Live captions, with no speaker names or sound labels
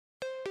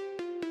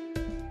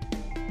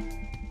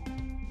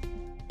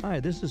Hi,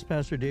 this is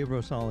Pastor Dave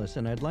Rosales,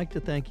 and I'd like to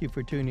thank you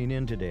for tuning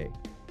in today.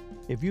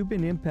 If you've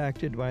been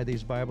impacted by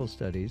these Bible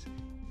studies,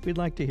 we'd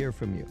like to hear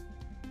from you.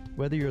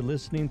 Whether you're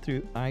listening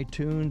through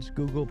iTunes,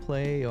 Google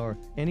Play, or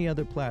any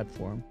other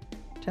platform,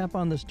 tap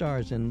on the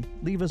stars and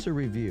leave us a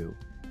review.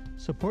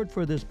 Support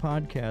for this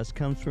podcast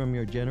comes from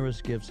your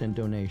generous gifts and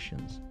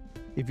donations.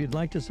 If you'd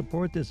like to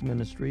support this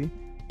ministry,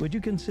 would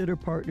you consider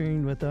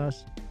partnering with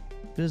us?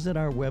 Visit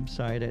our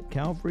website at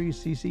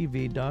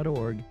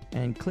calvaryccv.org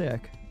and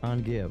click on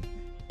Give.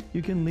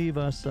 You can leave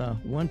us a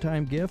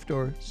one-time gift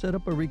or set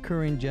up a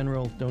recurring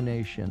general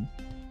donation.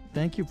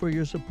 Thank you for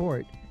your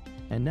support.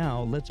 And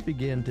now let's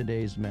begin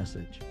today's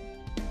message.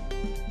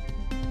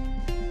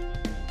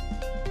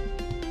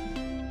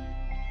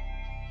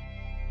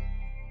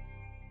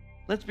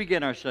 Let's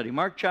begin our study.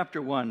 Mark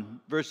chapter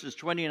 1, verses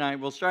 29.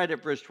 We'll start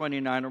at verse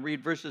 29. I'll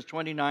read verses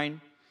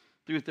 29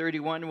 through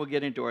 31, and we'll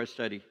get into our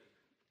study.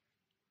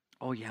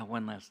 Oh yeah,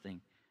 one last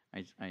thing.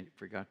 I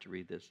forgot to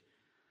read this.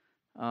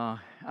 I'll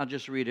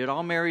just read it.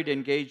 All married,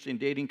 engaged, and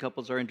dating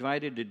couples are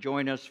invited to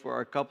join us for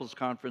our couples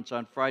conference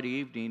on Friday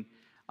evening,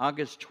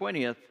 August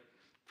 20th,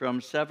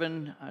 from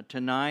 7 to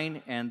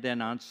 9, and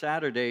then on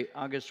Saturday,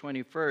 August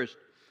 21st,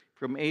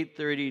 from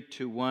 8:30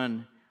 to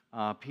 1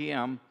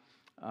 p.m.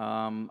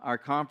 Our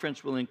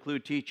conference will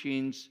include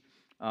teachings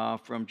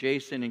from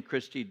Jason and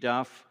Christy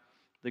Duff.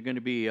 They're going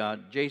to be,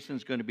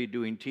 Jason's going to be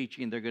doing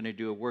teaching. They're going to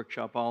do a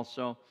workshop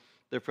also.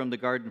 They're from the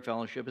Garden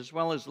Fellowship, as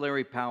well as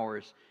Larry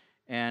Powers.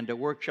 And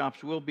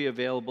workshops will be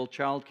available.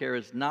 Childcare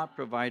is not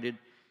provided.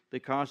 The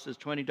cost is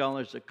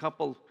 $20 a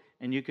couple,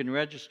 and you can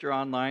register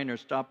online or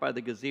stop by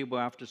the gazebo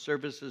after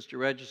services to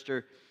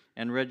register,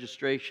 and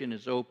registration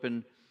is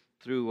open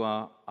through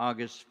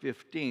August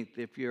 15th.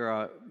 If you're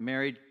a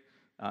married,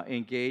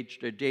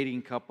 engaged, or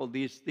dating couple,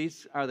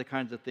 these are the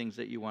kinds of things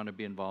that you want to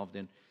be involved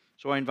in.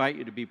 So I invite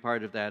you to be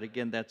part of that.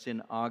 Again, that's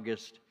in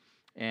August,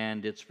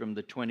 and it's from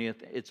the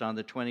 20th. It's on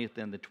the 20th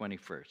and the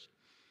 21st.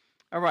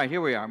 All right,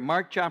 here we are.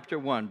 Mark chapter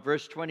 1,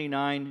 verse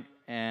 29,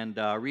 and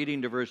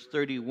reading to verse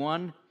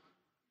 31.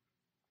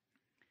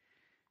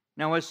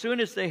 Now, as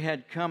soon as they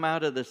had come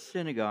out of the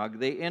synagogue,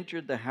 they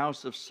entered the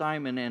house of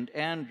Simon and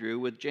Andrew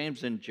with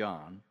James and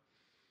John.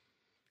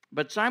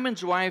 But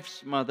Simon's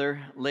wife's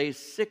mother lay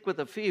sick with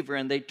a fever,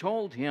 and they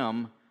told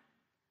him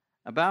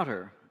about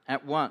her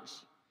at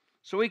once.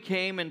 So he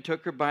came and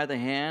took her by the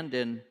hand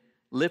and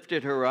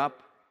lifted her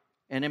up,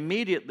 and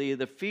immediately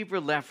the fever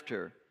left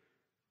her,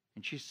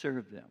 and she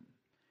served them.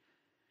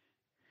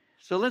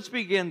 So let's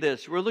begin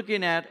this. We're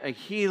looking at a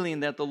healing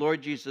that the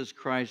Lord Jesus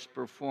Christ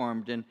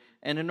performed. And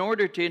in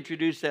order to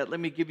introduce that, let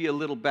me give you a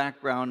little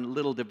background, a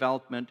little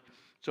development,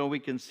 so we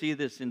can see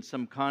this in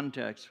some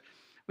context.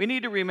 We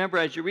need to remember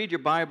as you read your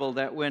Bible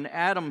that when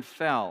Adam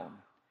fell,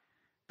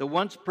 the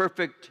once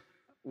perfect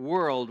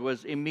world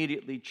was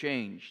immediately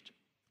changed.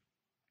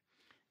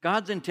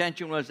 God's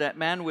intention was that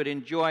man would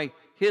enjoy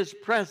his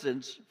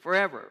presence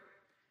forever.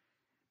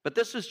 But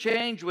this was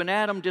changed when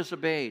Adam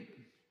disobeyed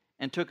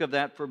and took of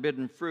that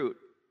forbidden fruit.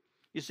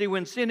 You see,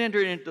 when sin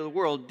entered into the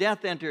world,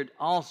 death entered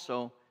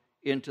also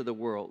into the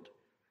world.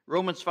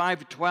 Romans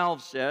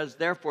 5:12 says,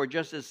 "Therefore,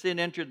 just as sin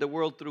entered the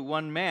world through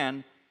one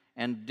man,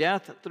 and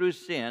death through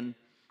sin,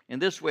 in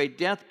this way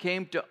death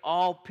came to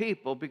all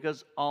people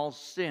because all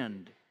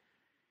sinned."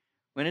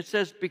 When it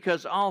says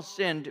because all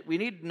sinned, we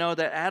need to know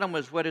that Adam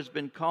was what has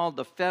been called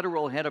the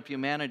federal head of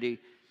humanity.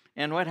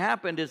 And what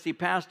happened is he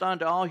passed on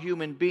to all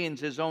human beings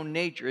his own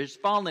nature, his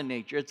fallen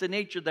nature. It's a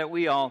nature that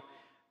we all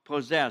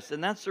possess.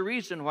 And that's the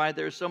reason why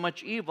there's so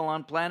much evil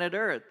on planet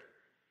Earth.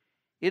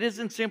 It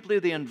isn't simply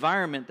the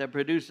environment that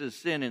produces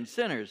sin and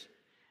sinners.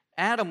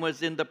 Adam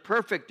was in the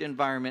perfect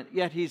environment,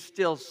 yet he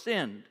still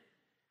sinned.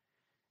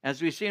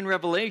 As we see in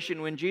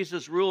Revelation, when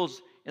Jesus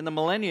rules in the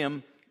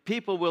millennium,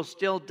 people will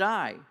still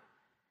die.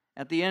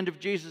 At the end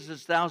of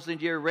Jesus'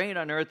 1,000-year reign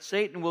on earth,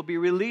 Satan will be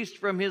released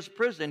from his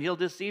prison. He'll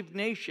deceive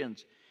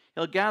nations.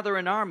 He'll gather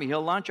an army.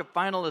 He'll launch a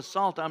final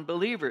assault on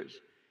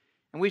believers.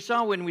 And we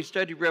saw when we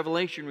studied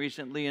Revelation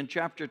recently in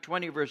chapter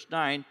 20, verse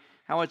 9,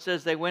 how it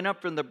says they went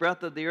up from the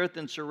breadth of the earth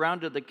and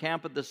surrounded the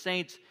camp of the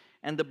saints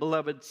and the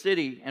beloved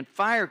city. And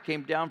fire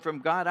came down from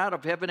God out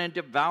of heaven and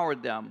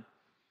devoured them.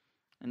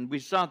 And we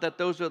saw that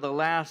those are the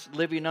last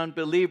living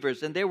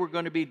unbelievers, and they were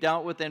going to be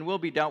dealt with and will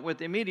be dealt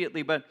with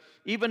immediately. But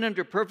even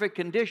under perfect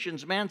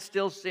conditions, man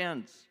still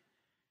sins.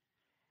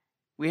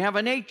 We have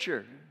a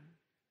nature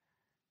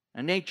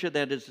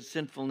that is a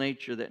sinful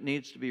nature that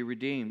needs to be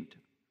redeemed.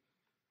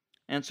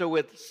 And so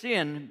with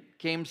sin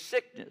came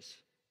sickness.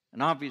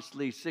 And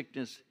obviously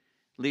sickness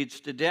leads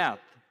to death.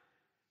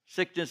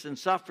 Sickness and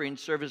suffering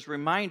serve as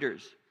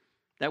reminders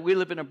that we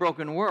live in a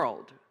broken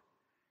world.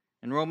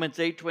 In Romans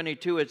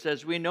 8:22 it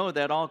says, "We know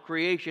that all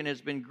creation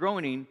has been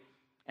groaning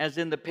as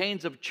in the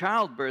pains of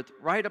childbirth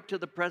right up to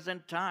the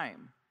present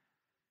time."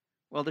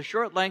 Well, the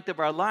short length of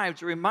our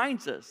lives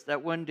reminds us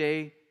that one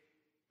day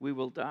we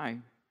will die.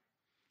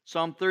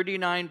 Psalm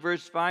 39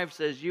 verse 5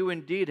 says, "You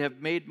indeed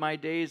have made my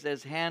days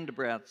as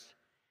handbreadths.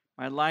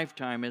 My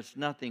lifetime is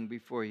nothing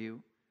before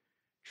you."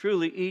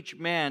 Truly, each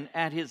man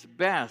at his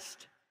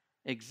best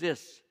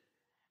exists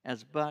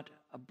as but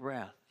a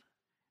breath.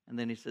 And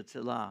then he said,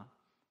 Selah.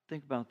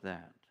 Think about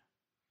that.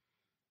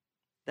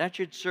 That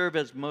should serve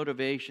as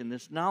motivation.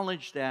 This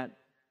knowledge that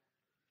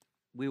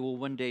we will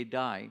one day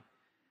die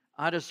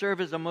ought to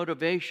serve as a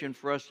motivation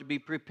for us to be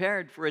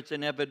prepared for its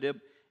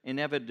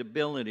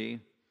inevitability.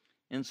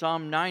 In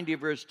Psalm 90,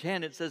 verse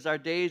 10, it says, our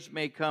days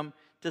may come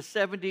to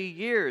 70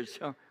 years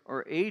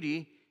or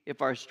 80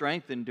 if our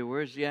strength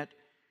endures, yet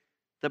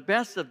the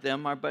best of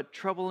them are but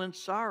trouble and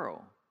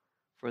sorrow,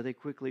 for they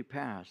quickly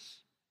pass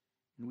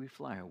and we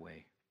fly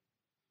away.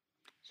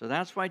 So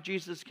that's why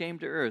Jesus came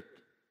to earth,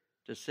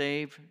 to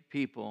save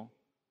people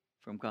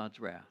from God's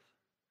wrath.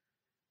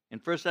 In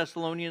 1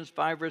 Thessalonians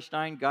 5, verse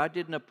 9, God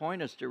didn't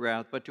appoint us to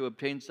wrath, but to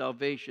obtain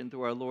salvation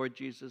through our Lord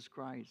Jesus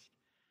Christ,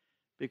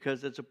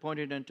 because it's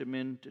appointed unto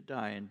men to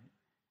die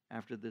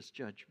after this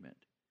judgment.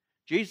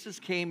 Jesus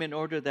came in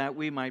order that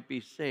we might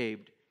be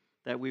saved,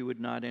 that we would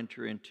not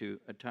enter into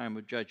a time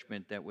of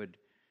judgment that would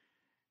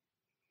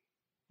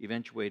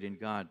eventuate in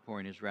God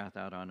pouring his wrath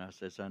out on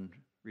us as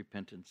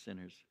unrepentant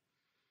sinners.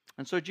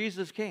 And so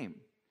Jesus came.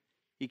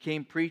 He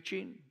came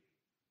preaching,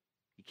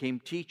 he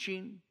came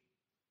teaching,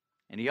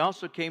 and he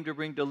also came to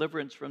bring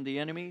deliverance from the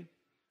enemy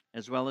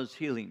as well as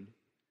healing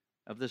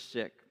of the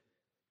sick.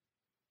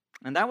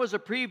 And that was a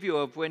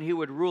preview of when he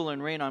would rule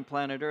and reign on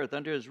planet Earth.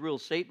 Under his rule,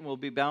 Satan will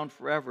be bound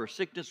forever.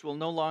 Sickness will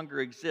no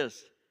longer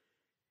exist.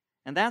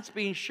 And that's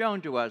being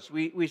shown to us.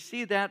 We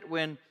see that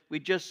when we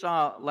just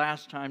saw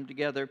last time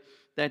together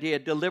that he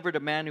had delivered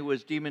a man who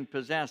was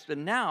demon-possessed.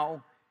 And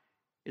now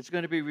it's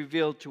going to be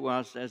revealed to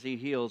us as he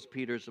heals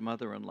Peter's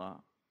mother-in-law.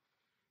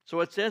 So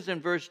it says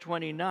in verse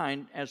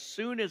 29, as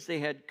soon as they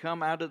had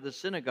come out of the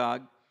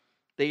synagogue,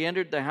 they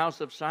entered the house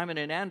of Simon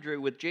and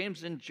Andrew with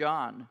James and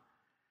John.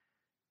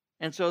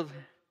 And so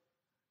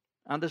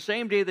on the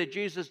same day that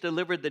Jesus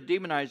delivered the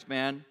demonized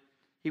man,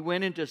 he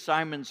went into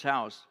Simon's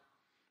house.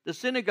 The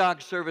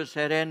synagogue service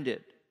had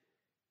ended.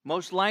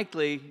 Most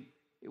likely,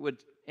 it would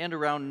end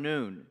around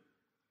noon.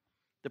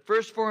 The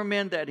first 4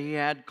 men that he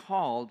had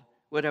called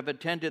would have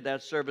attended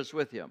that service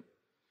with him.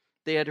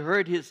 They had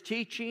heard his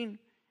teaching,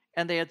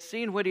 and they had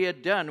seen what he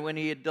had done when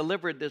he had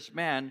delivered this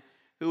man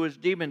who was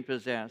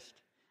demon-possessed.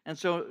 And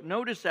so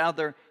notice how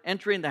they're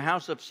entering the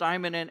house of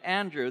Simon and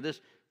Andrew.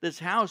 This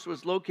house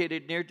was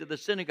located near to the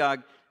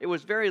synagogue. It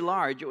was very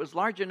large. It was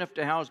large enough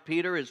to house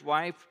Peter, his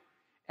wife,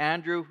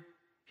 Andrew,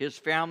 his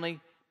family,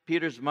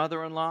 Peter's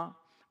mother-in-law.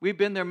 We've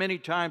been there many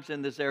times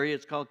in this area.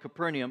 It's called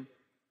Capernaum.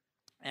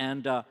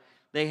 And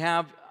they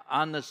have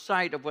on the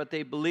site of what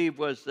they believe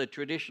was the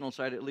traditional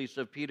site, at least,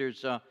 of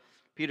Peter's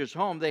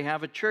home, they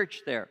have a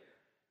church there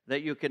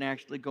that you can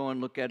actually go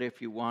and look at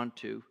if you want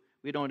to.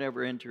 We don't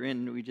ever enter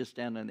in. We just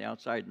stand on the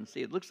outside and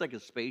see. It looks like a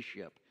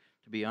spaceship,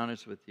 to be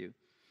honest with you.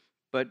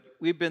 But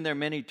we've been there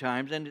many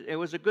times, and it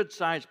was a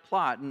good-sized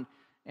plot.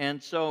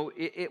 And so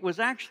it was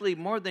actually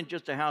more than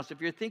just a house.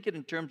 If you're thinking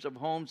in terms of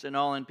homes and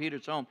all in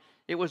Peter's home,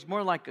 it was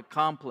more like a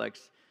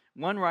complex.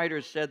 One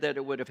writer said that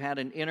it would have had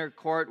an inner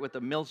court with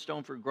a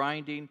millstone for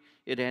grinding.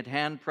 It had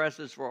hand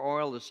presses for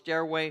oil, a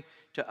stairway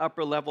to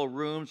upper-level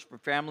rooms for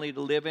family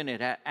to live in.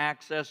 It had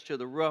access to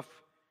the roof.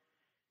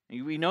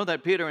 We know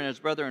that Peter and his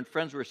brother and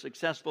friends were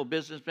successful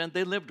businessmen.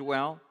 They lived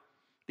well.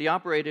 They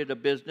operated a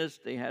business.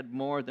 They had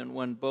more than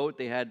one boat.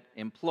 They had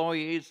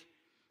employees.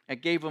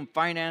 It gave them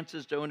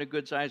finances to own a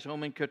good-sized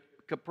home in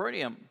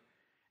Capernaum.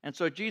 And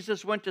so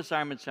Jesus went to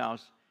Simon's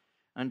house.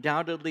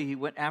 Undoubtedly, he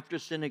went after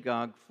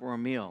synagogue for a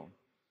meal.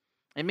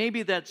 And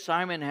maybe that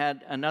Simon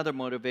had another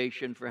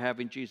motivation for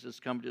having Jesus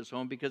come to his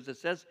home, because it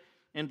says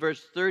in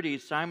verse 30,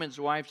 Simon's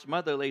wife's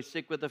mother lay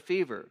sick with a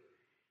fever.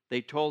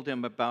 They told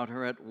him about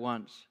her at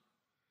once.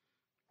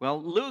 Well,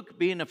 Luke,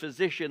 being a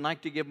physician,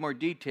 liked to give more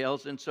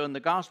details, and so in the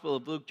Gospel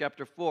of Luke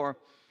chapter 4,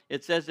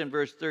 it says in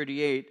verse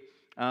 38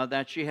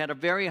 that she had a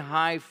very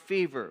high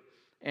fever,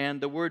 and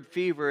the word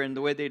fever and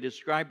the way they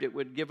described it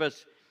would give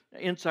us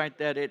insight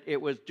that it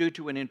was due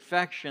to an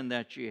infection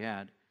that she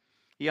had.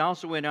 He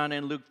also went on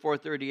in Luke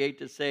 4:38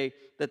 to say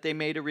that they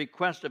made a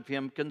request of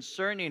him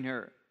concerning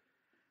her.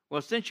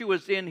 Well, since she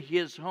was in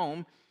his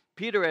home,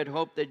 Peter had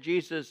hoped that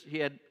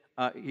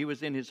he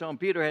was in his home.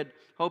 Peter had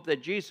hoped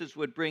that Jesus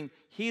would bring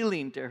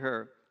healing to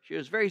her. She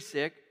was very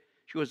sick.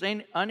 She was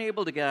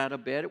unable to get out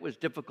of bed. It was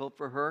difficult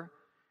for her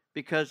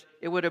because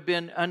it would have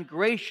been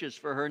ungracious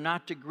for her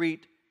not to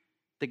greet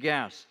the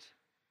guests.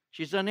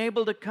 She's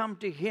unable to come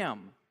to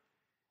him,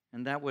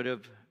 and that would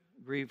have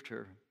grieved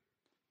her.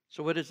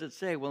 So what does it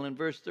say? Well, in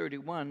verse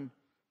 31,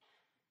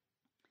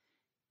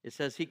 it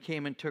says, he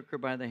came and took her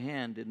by the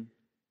hand and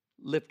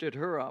lifted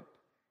her up.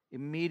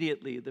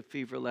 Immediately the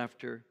fever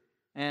left her,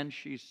 and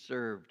she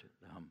served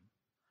them.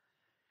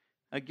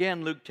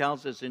 Again, Luke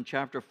tells us in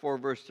chapter 4,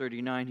 verse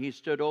 39, he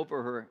stood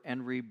over her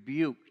and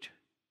rebuked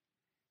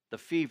the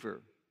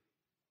fever,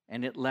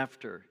 and it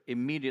left her.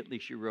 Immediately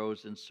she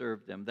rose and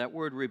served them. That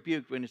word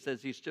rebuked, when it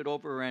says he stood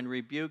over her and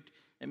rebuked,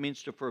 it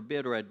means to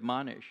forbid or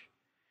admonish.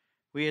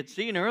 We had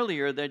seen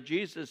earlier that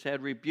Jesus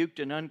had rebuked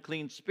an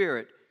unclean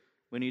spirit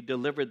when he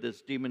delivered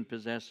this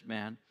demon-possessed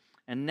man.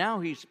 And now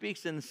he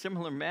speaks in a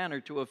similar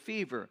manner to a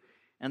fever,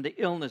 and the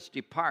illness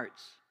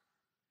departs.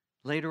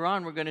 Later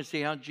on, we're going to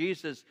see how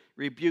Jesus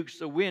rebukes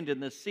the wind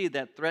and the sea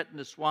that threatened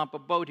to swamp a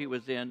boat he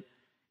was in.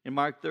 In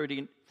Mark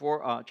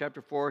 34,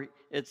 chapter 4,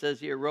 it says,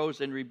 he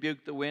arose and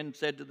rebuked the wind,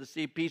 said to the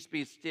sea, peace,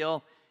 be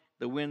still.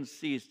 The wind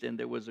ceased, and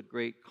there was a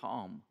great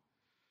calm.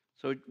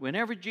 So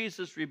whenever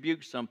Jesus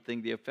rebuked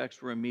something, the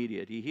effects were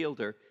immediate. He healed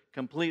her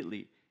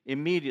completely,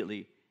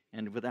 immediately,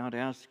 and without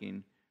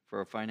asking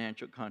for a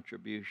financial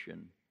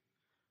contribution.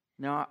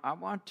 Now, I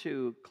want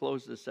to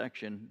close this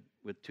section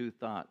with two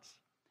thoughts.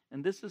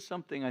 And this is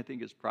something I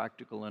think is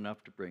practical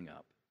enough to bring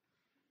up.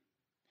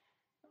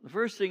 The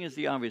first thing is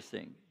the obvious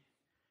thing.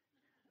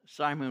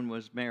 Simon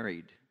was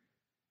married.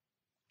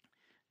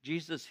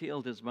 Jesus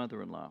healed his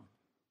mother-in-law.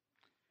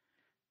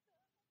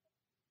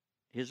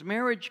 His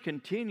marriage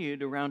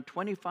continued around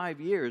 25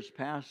 years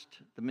past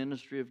the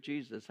ministry of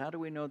Jesus. How do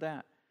we know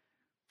that?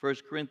 1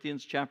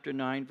 Corinthians chapter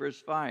 9,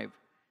 verse 5.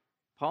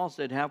 Paul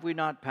said, have we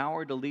not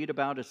power to lead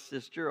about a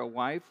sister, a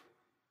wife,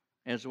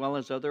 as well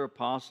as other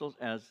apostles,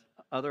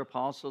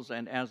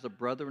 and as the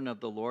brethren of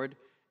the Lord,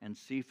 and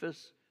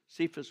Cephas?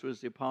 Cephas was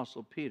the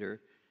apostle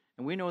Peter.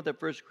 And we know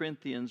that 1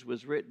 Corinthians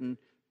was written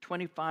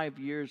 25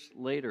 years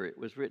later. It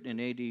was written in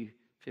AD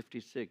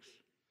 56.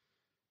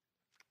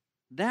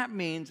 That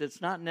means it's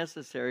not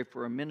necessary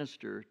for a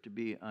minister to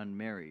be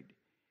unmarried.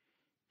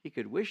 He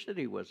could wish that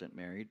he wasn't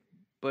married,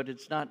 but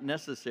it's not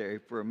necessary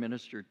for a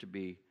minister to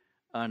be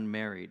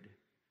unmarried.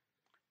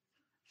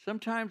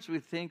 Sometimes we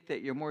think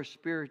that you're more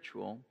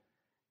spiritual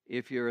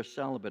if you're a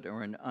celibate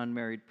or an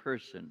unmarried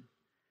person.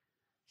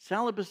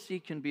 Celibacy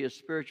can be a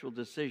spiritual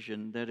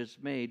decision that is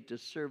made to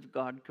serve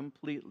God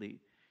completely.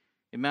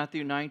 In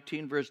Matthew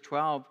 19, verse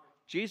 12,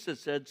 Jesus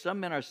said, some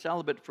men are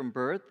celibate from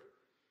birth.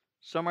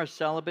 Some are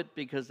celibate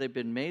because they've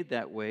been made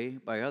that way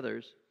by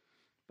others.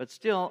 But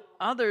still,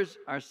 others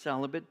are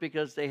celibate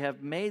because they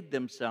have made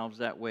themselves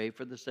that way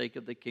for the sake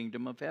of the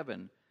kingdom of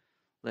heaven.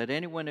 Let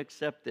anyone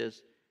accept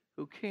this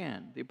who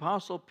can. The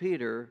Apostle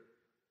Peter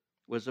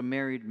was a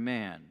married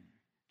man.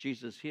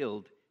 Jesus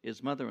healed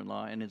his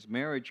mother-in-law, and his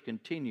marriage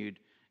continued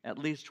at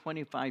least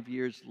 25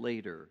 years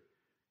later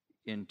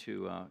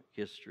into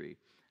history.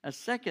 A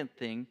second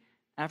thing,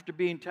 after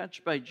being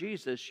touched by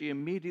Jesus, she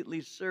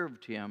immediately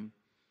served him.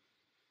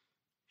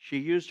 She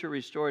used her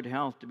restored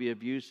health to be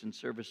of use and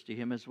service to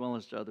him as well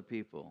as to other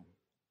people.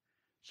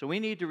 So we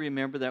need to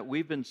remember that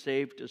we've been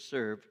saved to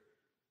serve.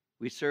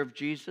 We serve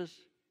Jesus,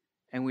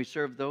 and we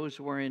serve those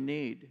who are in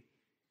need.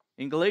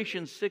 In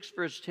Galatians 6,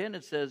 verse 10,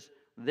 it says,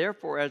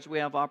 therefore, as we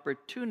have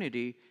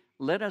opportunity,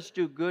 let us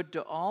do good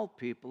to all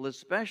people,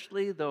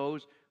 especially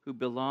those who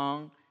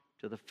belong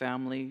to the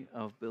family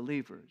of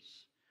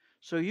believers.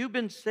 So you've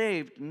been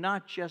saved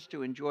not just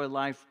to enjoy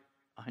life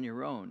on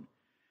your own.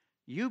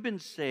 You've been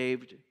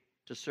saved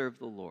to serve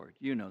the Lord.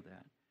 You know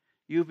that.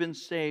 You've been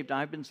saved,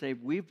 I've been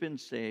saved, we've been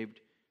saved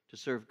to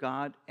serve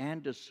God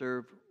and to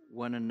serve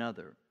one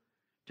another,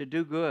 to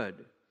do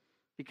good.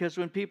 Because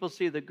when people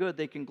see the good,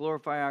 they can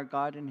glorify our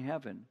God in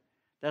heaven.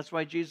 That's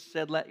why Jesus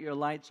said, let your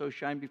light so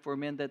shine before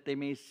men that they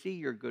may see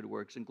your good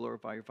works and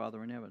glorify your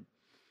Father in heaven.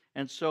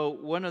 And so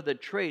one of the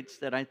traits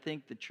that I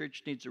think the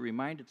church needs to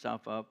remind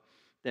itself of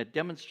that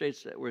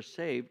demonstrates that we're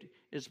saved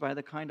is by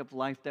the kind of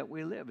life that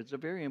we live. It's a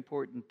very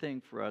important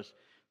thing for us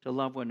to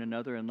love one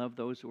another and love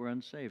those who are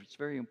unsaved. It's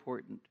very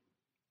important.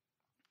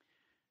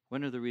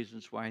 One of the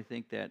reasons why I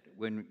think that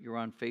when you're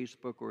on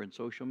Facebook or in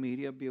social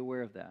media, be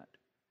aware of that.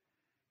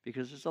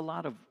 Because there's a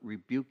lot of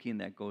rebuking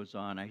that goes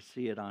on. I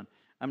see it on,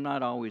 I'm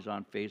not always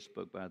on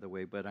Facebook, by the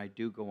way, but I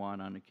do go on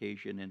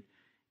occasion,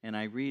 and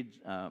I read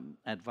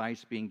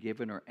advice being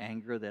given or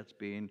anger that's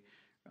being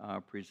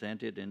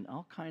presented, and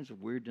all kinds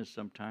of weirdness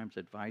sometimes,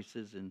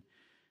 advices,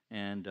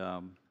 and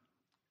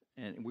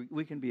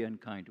we can be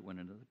unkind to one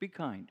another. Be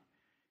kind.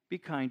 Be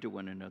kind to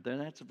one another.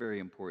 That's a very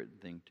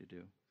important thing to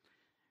do.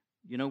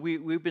 You know,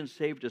 we've been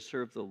saved to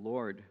serve the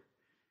Lord.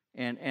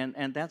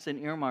 And that's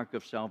an earmark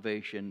of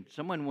salvation.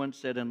 Someone once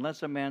said,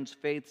 unless a man's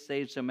faith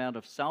saves him out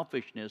of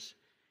selfishness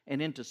and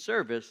into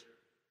service,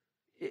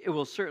 it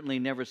will certainly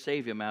never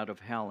save him out of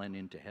hell and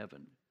into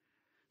heaven.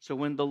 So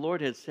when the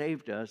Lord has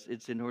saved us,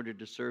 it's in order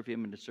to serve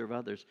him and to serve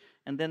others.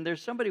 And then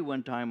there's somebody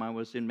one time, I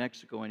was in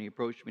Mexico, and he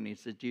approached me and he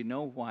said, do you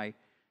know why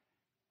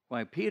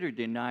Peter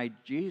denied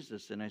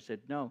Jesus? And I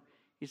said, no.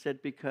 He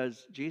said,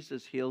 because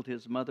Jesus healed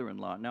his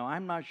mother-in-law. Now,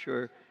 I'm not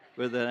sure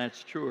whether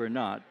that's true or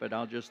not, but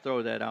I'll just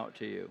throw that out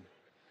to you.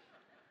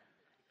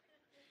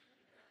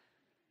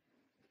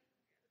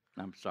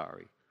 I'm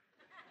sorry.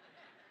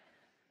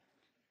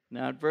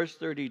 Now, at verse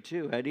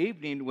 32, at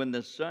evening when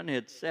the sun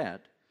had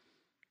set,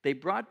 they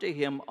brought to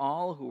him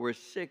all who were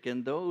sick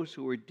and those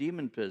who were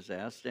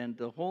demon-possessed, and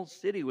the whole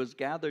city was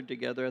gathered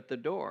together at the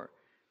door.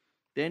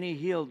 Then he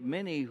healed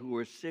many who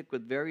were sick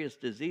with various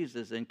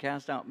diseases and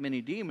cast out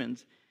many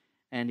demons,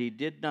 and he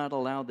did not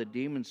allow the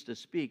demons to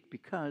speak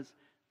because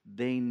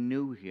they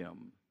knew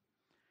him.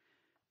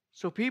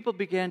 So people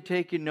began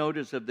taking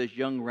notice of this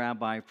young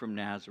rabbi from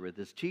Nazareth.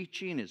 His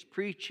teaching, his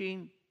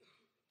preaching,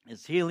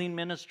 his healing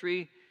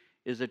ministry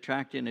is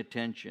attracting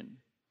attention.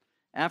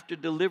 After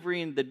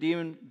delivering the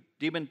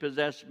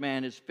demon-possessed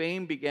man, his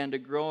fame began to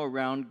grow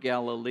around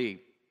Galilee.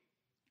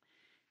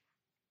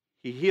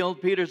 He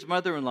healed Peter's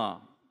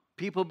mother-in-law.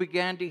 People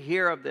began to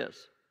hear of this.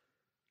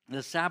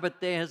 The Sabbath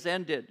day has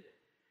ended.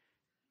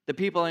 The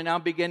people are now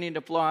beginning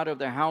to flow out of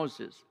their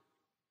houses.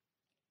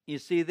 You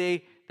see,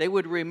 they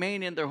would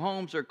remain in their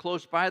homes or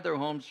close by their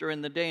homes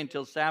during the day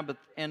until Sabbath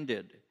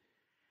ended.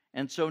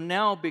 And so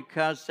now,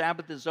 because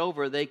Sabbath is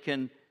over, they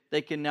can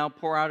now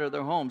pour out of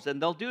their homes. And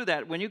they'll do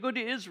that. When you go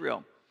to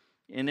Israel,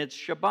 and it's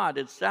Shabbat,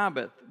 it's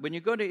Sabbath. When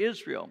you go to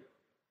Israel,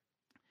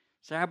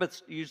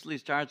 Sabbath usually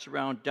starts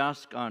around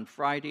dusk on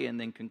Friday and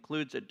then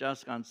concludes at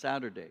dusk on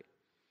Saturday.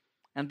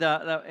 And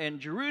in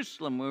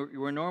Jerusalem,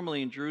 we're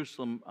normally in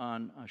Jerusalem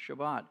on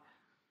Shabbat.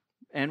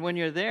 And when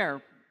you're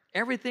there,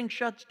 everything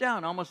shuts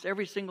down. Almost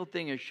every single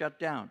thing is shut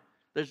down.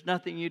 There's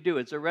nothing you do.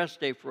 It's a rest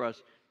day for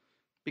us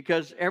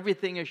because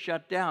everything is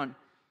shut down.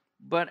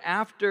 But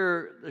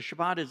after the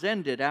Shabbat is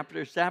ended,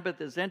 after Sabbath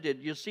is ended,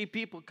 you'll see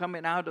people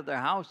coming out of their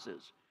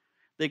houses.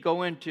 They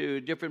go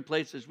into different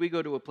places. We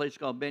go to a place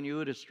called Ben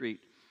Yehuda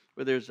Street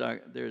where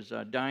there's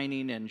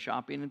dining and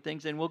shopping and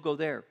things, and we'll go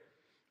there.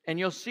 And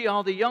you'll see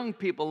all the young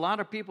people. A lot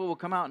of people will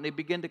come out and they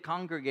begin to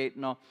congregate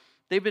and all.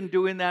 They've been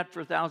doing that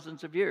for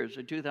thousands of years,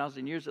 or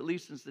 2,000 years, at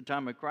least since the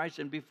time of Christ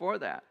and before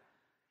that.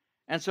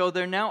 And so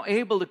they're now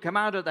able to come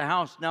out of the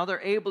house. Now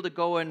they're able to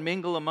go and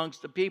mingle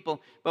amongst the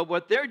people. But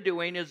what they're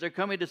doing is they're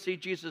coming to see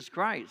Jesus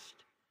Christ.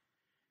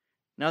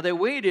 Now they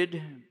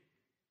waited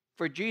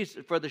for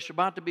the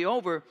Shabbat to be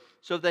over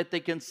so that they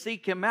can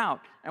seek him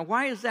out. And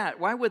why is that?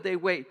 Why would they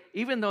wait?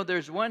 Even though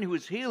there's one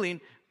who's healing,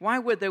 why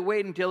would they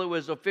wait until it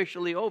was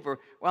officially over?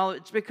 Well,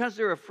 it's because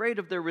they're afraid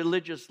of their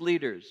religious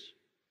leaders.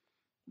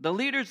 The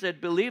leaders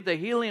that believed the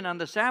healing on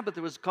the Sabbath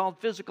was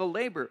called physical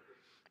labor.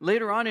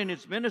 Later on in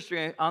his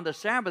ministry, on the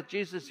Sabbath,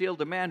 Jesus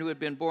healed a man who had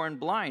been born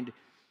blind.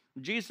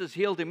 Jesus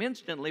healed him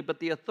instantly, but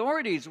the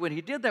authorities, when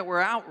he did that, were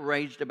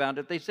outraged about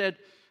it. They said,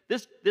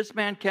 this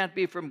man can't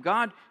be from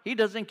God. He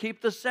doesn't keep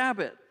the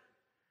Sabbath.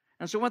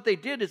 And so what they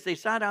did is they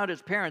sought out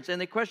his parents, and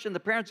they questioned the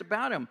parents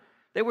about him.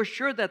 They were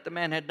sure that the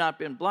man had not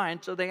been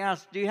blind, so they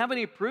asked, do you have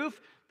any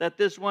proof that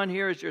this one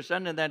here is your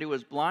son and that he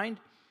was blind?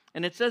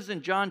 And it says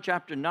in John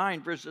chapter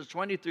 9, verses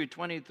 20 through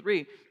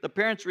 23, the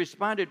parents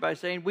responded by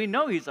saying, we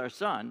know he's our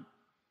son,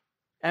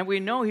 and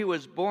we know he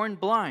was born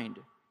blind.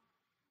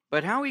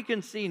 But how he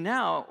can see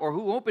now, or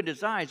who opened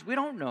his eyes, we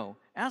don't know.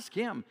 Ask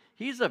him.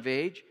 He's of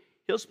age.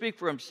 He'll speak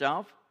for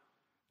himself.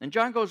 And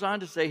John goes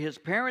on to say, his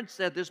parents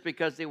said this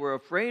because they were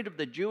afraid of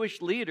the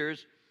Jewish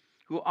leaders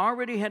who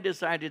already had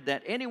decided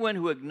that anyone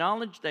who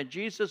acknowledged that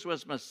Jesus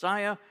was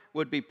Messiah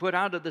would be put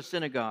out of the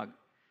synagogue.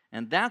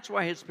 And that's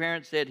why his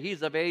parents said,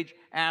 he's of age,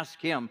 ask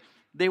him.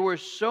 They were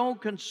so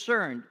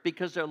concerned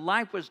because their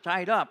life was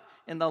tied up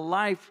in the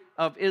life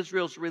of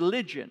Israel's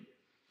religion.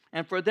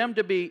 And for them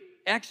to be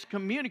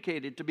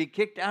excommunicated, to be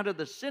kicked out of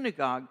the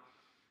synagogue,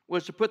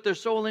 was to put their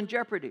soul in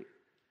jeopardy.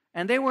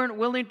 And they weren't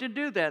willing to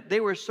do that. They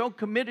were so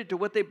committed to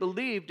what they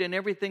believed and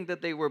everything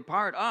that they were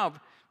part of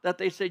that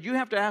they said, you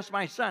have to ask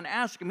my son.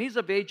 Ask him. He's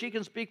of age. He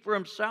can speak for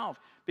himself.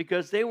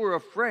 Because they were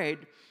afraid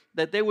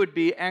that they would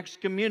be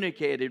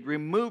excommunicated,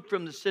 removed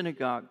from the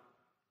synagogue.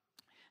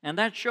 And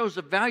that shows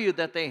the value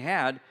that they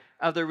had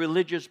of their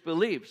religious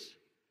beliefs.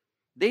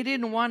 They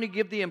didn't want to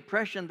give the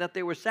impression that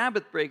they were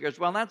Sabbath breakers.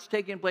 Well, that's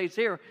taking place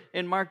here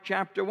in Mark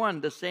chapter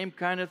 1, the same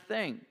kind of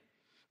thing.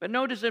 But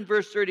notice in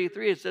verse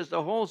 33, it says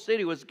the whole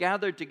city was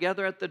gathered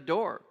together at the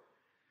door.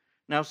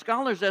 Now,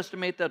 scholars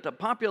estimate that the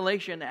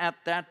population at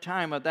that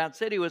time of that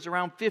city was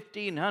around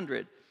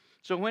 1,500.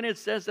 So when it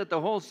says that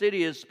the whole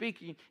city is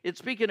speaking, it's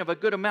speaking of a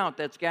good amount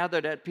that's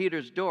gathered at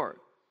Peter's door.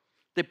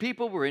 The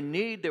people were in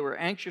need. They were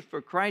anxious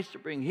for Christ to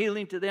bring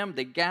healing to them.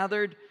 They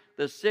gathered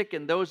the sick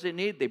and those in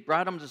need. They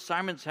brought them to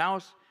Simon's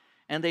house,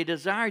 and they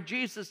desired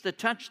Jesus to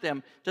touch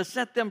them, to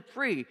set them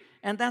free.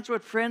 And that's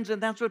what friends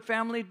and that's what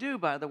family do,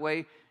 by the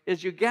way,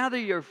 is you gather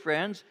your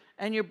friends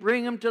and you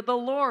bring them to the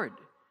Lord.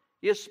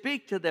 You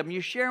speak to them.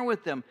 You share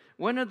with them.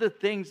 One of the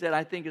things that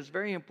I think is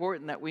very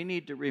important that we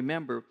need to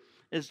remember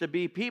is to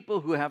be people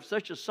who have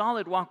such a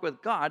solid walk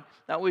with God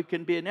that we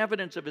can be an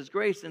evidence of his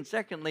grace. And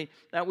secondly,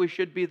 that we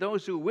should be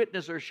those who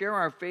witness or share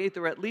our faith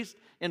or at least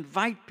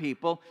invite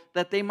people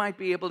that they might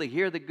be able to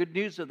hear the good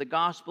news of the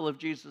gospel of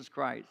Jesus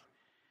Christ.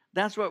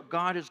 That's what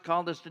God has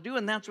called us to do,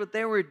 and that's what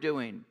they were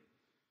doing.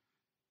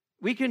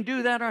 We can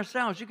do that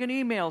ourselves. You can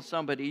email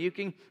somebody. You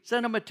can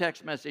send them a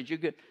text message.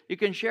 You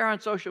can share on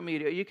social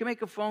media. You can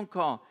make a phone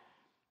call.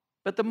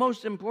 But the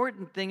most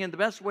important thing and the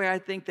best way I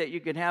think that you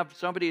can have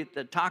somebody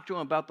to talk to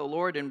them about the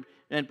Lord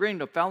and bring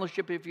to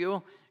fellowship, if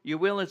you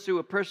will, is through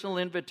a personal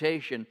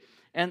invitation.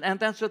 And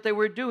that's what they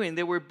were doing.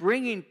 They were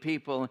bringing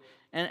people.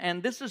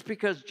 And this is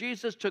because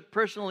Jesus took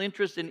personal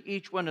interest in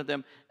each one of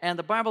them. And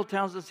the Bible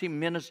tells us he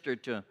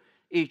ministered to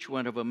each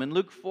one of them. In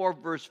Luke 4,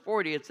 verse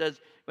 40, it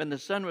says, when the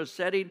sun was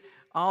setting,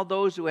 all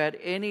those who had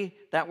any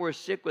that were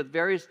sick with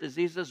various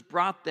diseases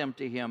brought them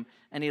to him,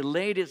 and he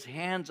laid his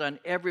hands on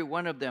every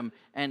one of them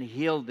and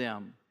healed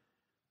them.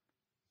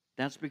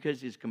 That's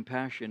because he's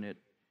compassionate,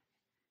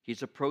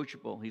 he's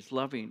approachable, he's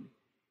loving,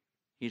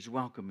 he's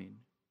welcoming.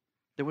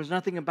 There was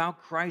nothing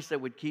about Christ that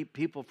would keep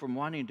people from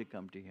wanting to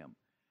come to him.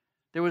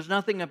 There was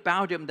nothing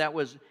about him that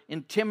was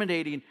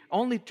intimidating.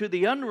 Only to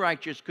the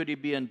unrighteous could he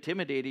be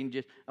intimidating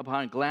just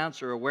upon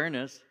glance or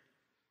awareness.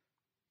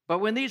 But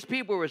when these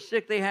people were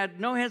sick, they had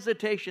no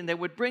hesitation. They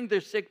would bring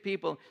their sick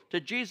people to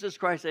Jesus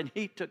Christ, and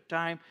he took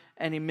time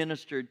and he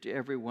ministered to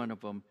every one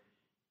of them.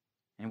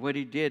 And what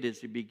he did is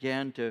he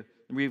began to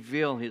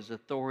reveal his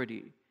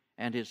authority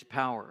and his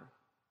power.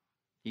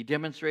 He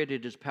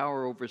demonstrated his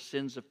power over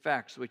sin's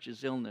effects, which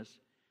is illness,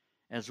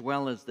 as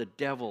well as the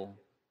devil,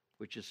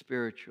 which is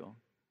spiritual.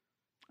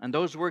 And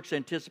those works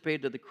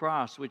anticipated the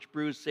cross, which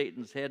bruised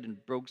Satan's head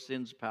and broke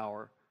sin's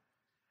power.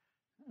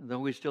 Though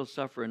we still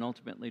suffer and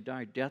ultimately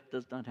die, death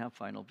does not have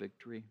final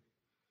victory.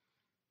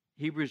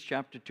 Hebrews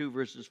chapter 2,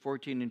 verses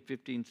 14 and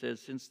 15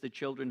 says, since the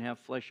children have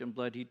flesh and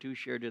blood, he too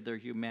shared in their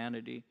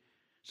humanity,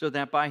 so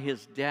that by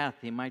his death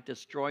he might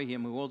destroy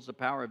him who holds the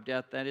power of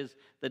death, that is,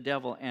 the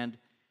devil, and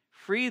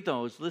free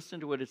those, listen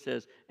to what it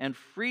says, and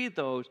free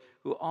those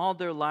who all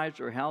their lives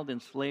were held in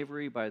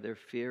slavery by their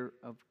fear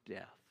of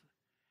death.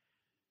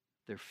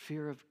 Their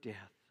fear of death.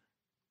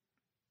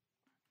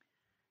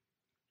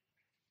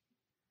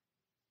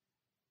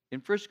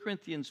 In 1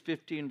 Corinthians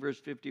 15, verse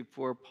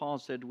 54, Paul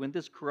said, when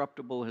this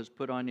corruptible has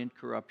put on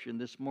incorruption,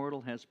 this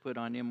mortal has put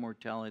on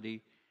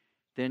immortality,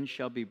 then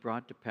shall be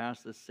brought to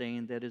pass the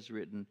saying that is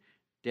written,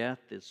 death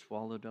is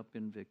swallowed up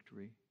in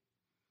victory.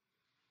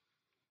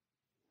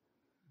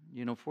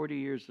 40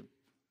 years of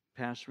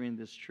pastoring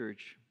this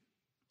church,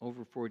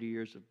 over 40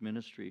 years of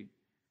ministry,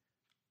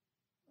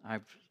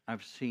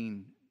 I've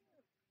seen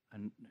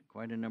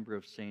quite a number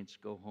of saints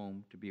go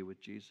home to be with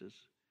Jesus.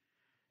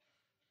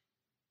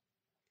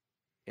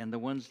 And the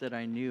ones that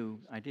I knew,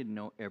 I didn't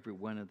know every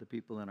one of the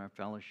people in our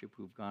fellowship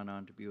who've gone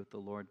on to be with the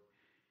Lord.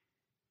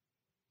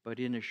 But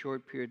in a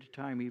short period of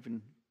time,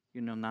 even,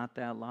 not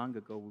that long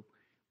ago,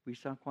 we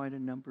saw quite a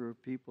number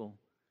of people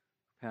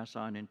pass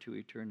on into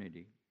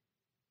eternity.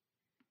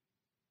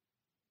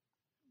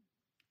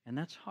 And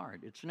that's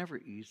hard. It's never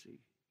easy.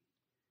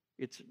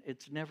 It's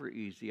never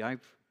easy.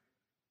 I've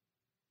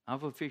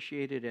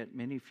officiated at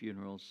many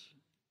funerals.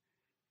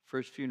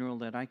 First funeral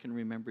that I can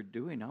remember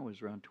doing, I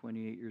was around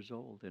 28 years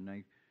old,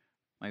 and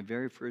my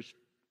very first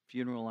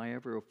funeral I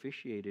ever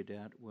officiated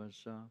at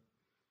was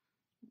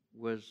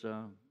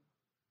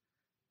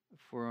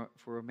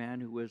for a man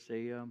who was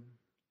a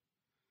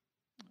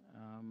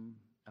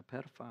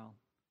pedophile.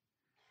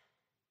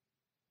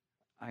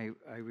 I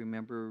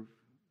remember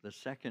the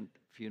second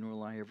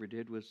funeral I ever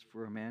did was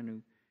for a man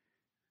who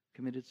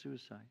committed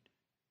suicide.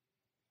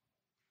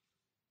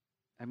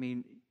 I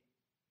mean,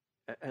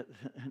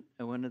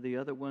 one of the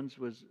other ones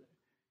was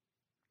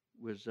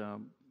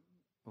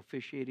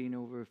officiating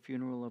over a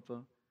funeral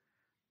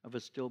of a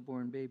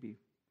stillborn baby,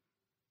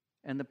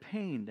 and the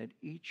pain that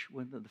each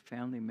one of the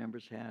family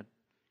members had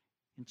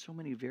in so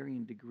many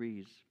varying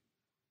degrees.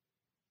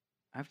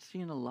 I've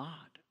seen a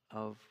lot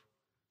of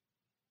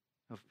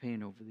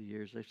pain over the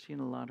years. I've seen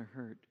a lot of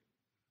hurt,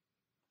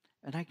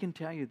 and I can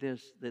tell you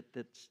this: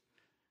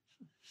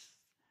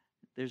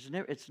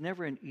 it's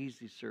never an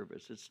easy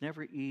service. It's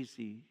never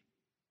easy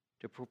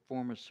to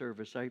perform a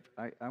service.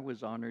 I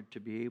was honored to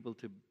be able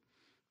to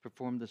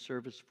perform the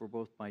service for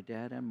both my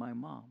dad and my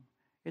mom.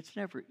 It's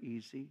never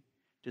easy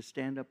to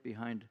stand up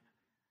behind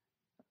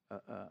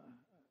a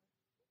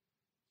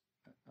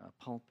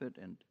pulpit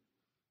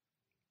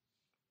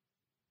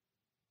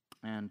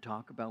and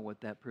talk about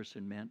what that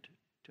person meant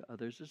to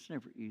others. It's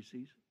never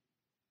easy.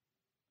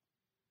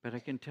 But I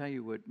can tell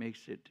you what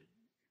makes it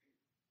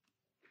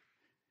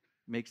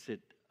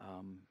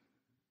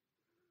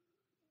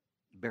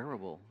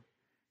bearable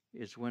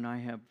is when I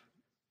have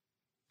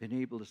been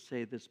able to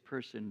say this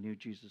person knew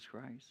Jesus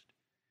Christ,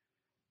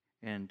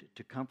 and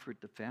to comfort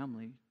the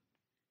family,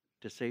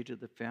 to say to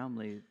the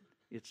family,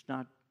 it's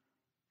not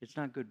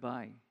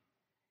goodbye,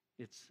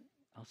 it's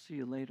I'll see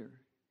you later,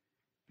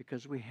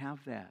 because we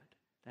have that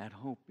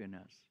hope in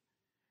us.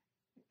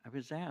 I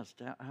was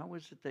asked, how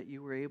is it that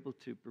you were able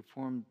to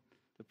perform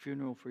the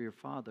funeral for your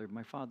father?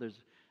 My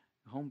father's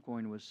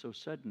homegoing was so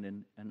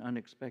sudden and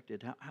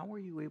unexpected. How were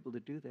you able to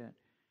do that?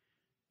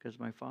 Because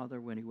my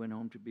father, when he went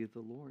home to be with the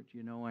Lord,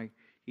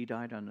 he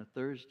died on a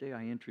Thursday.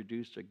 I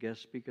introduced a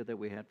guest speaker that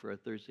we had for a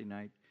Thursday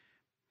night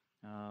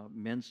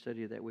men's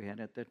study that we had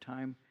at that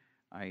time.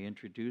 I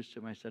introduced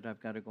him. I said, I've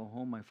got to go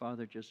home. My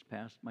father just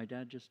passed. My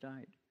dad just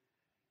died.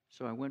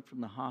 So I went from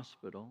the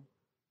hospital.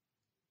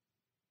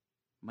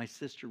 My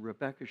sister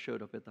Rebecca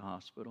showed up at the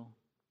hospital.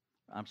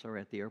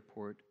 At the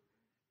airport.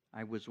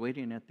 I was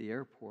waiting at the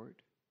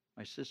airport.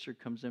 My sister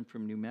comes in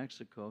from New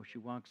Mexico. She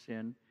walks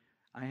in.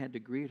 I had to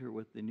greet her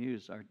with the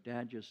news. Our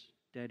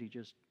daddy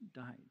just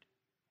died.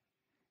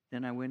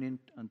 Then I went in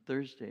on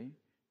Thursday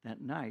that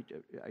night.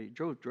 I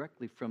drove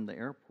directly from the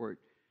airport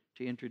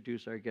to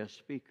introduce our guest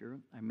speaker.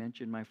 I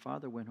mentioned my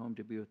father went home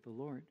to be with the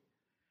Lord.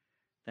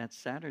 That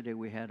Saturday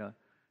we had a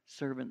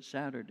Servant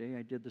Saturday.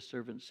 I did the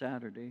Servant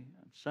Saturday.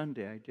 On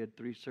Sunday I did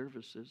 3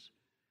 services.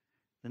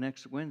 The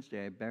next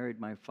Wednesday I buried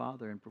my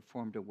father and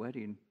performed a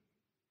wedding.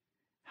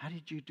 How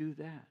did you do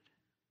that?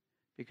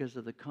 Because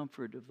of the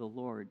comfort of the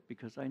Lord.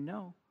 Because I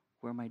know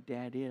where my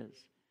dad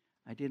is.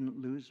 I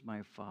didn't lose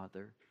my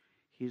father.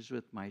 He's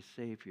with my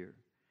Savior.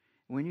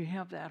 When you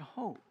have that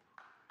hope,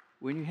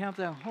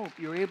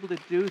 you're able to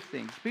do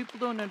things. People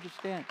don't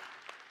understand.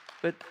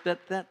 But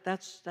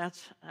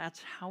that's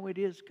how it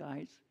is,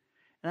 guys.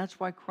 And that's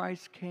why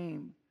Christ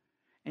came.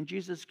 And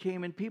Jesus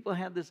came, and people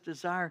had this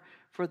desire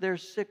for their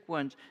sick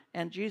ones.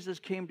 And Jesus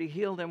came to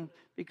heal them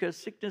because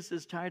sickness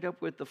is tied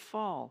up with the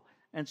fall.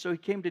 And so he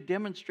came to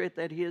demonstrate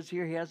that he is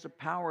here. He has the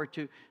power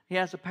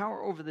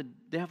over the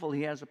devil.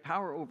 He has a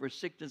power over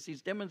sickness.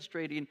 He's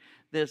demonstrating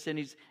this, and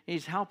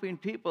he's helping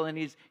people, and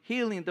he's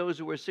healing those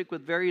who are sick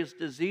with various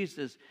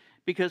diseases,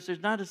 because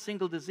there's not a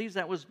single disease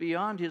that was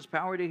beyond his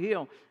power to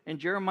heal. In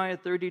Jeremiah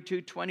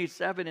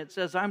 32:27, it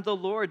says, I'm the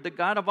Lord, the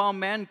God of all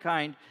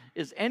mankind.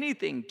 Is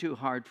anything too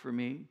hard for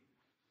me?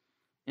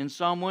 In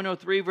Psalm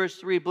 103, verse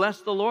 3, bless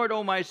the Lord,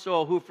 O my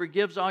soul, who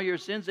forgives all your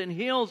sins and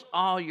heals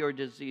all your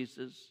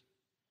diseases.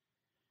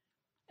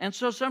 And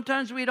so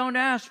sometimes we don't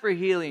ask for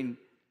healing.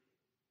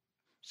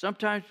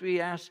 Sometimes we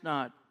ask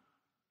not.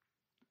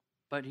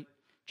 But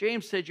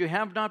James said, you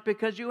have not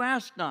because you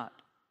ask not.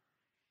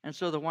 And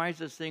so the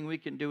wisest thing we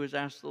can do is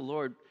ask the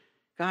Lord,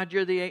 God,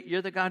 you're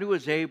the God who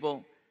is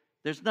able.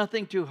 There's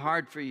nothing too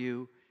hard for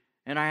you.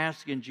 And I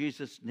ask in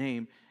Jesus'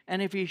 name.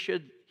 And if he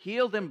should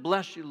heal, then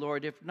bless you,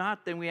 Lord. If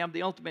not, then we have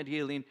the ultimate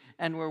healing,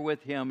 and we're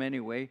with him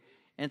anyway.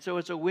 And so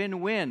it's a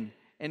win-win,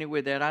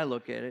 anyway, that I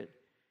look at it.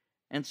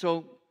 And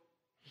so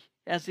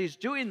as he's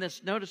doing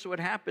this, notice what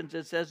happens.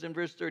 It says in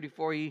verse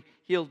 34, he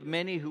healed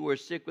many who were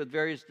sick with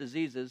various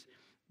diseases,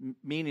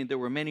 meaning there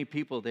were many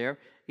people there.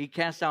 He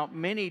cast out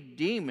many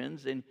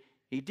demons, and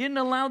he didn't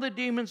allow the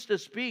demons to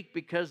speak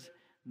because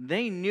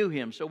they knew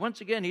him. So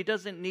once again, he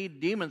doesn't need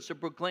demons to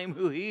proclaim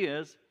who he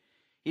is.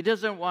 He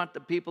doesn't want the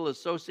people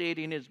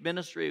associating his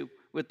ministry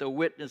with the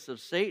witness of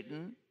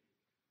Satan.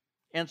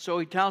 And so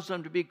he tells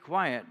them to be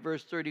quiet.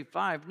 Verse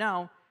 35,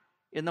 now,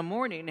 in the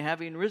morning,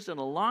 having risen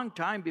a long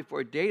time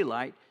before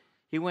daylight,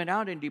 he went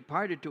out and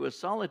departed to a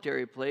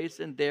solitary place,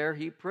 and there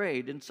he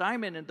prayed. And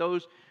Simon and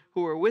those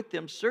who were with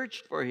him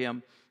searched for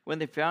him. When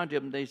they found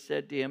him, they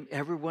said to him,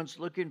 everyone's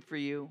looking for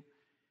you.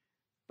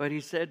 But he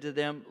said to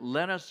them,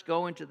 let us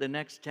go into the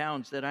next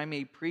towns, that I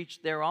may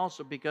preach there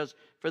also, because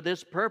for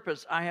this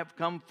purpose I have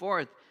come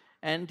forth.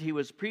 And he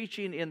was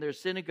preaching in their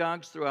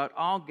synagogues throughout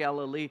all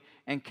Galilee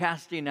and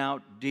casting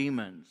out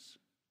demons.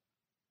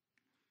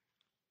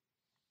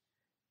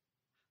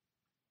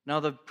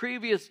 Now the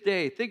previous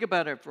day, think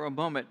about it for a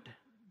moment.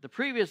 The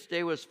previous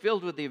day was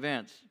filled with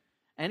events.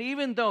 And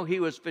even though he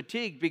was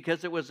fatigued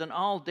because it was an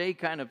all-day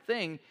kind of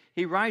thing,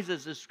 he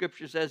rises, as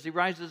Scripture says, he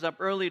rises up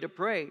early to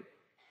pray.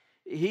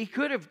 He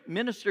could have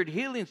ministered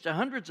healings to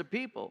hundreds of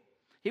people.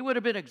 He would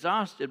have been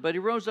exhausted, but he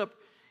rose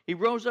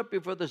up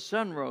before the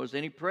sun rose,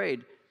 and he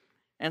prayed.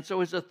 And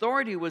so his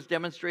authority was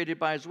demonstrated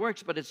by his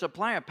works, but his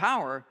supply of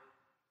power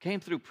came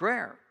through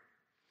prayer.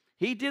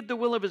 He did the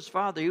will of his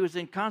Father. He was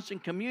in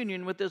constant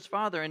communion with his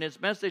Father, and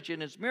his message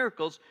and his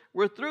miracles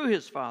were through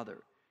his Father.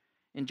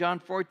 In John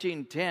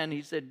 14:10,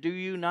 he said, do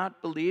you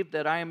not believe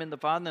that I am in the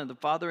Father and the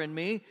Father in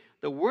me?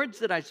 The words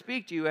that I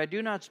speak to you, I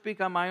do not speak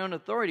on my own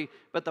authority,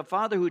 but the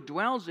Father who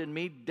dwells in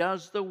me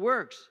does the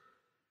works.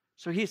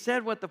 So he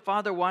said what the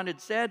Father wanted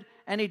said,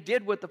 and he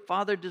did what the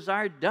Father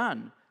desired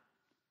done.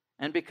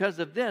 And because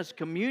of this,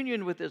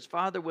 communion with his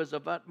Father was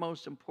of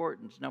utmost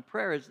importance. Now,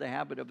 prayer is the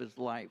habit of his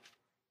life.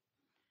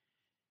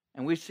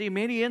 And we see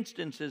many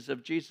instances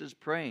of Jesus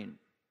praying.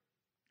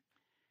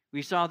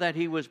 We saw that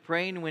he was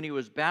praying when he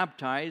was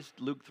baptized,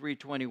 Luke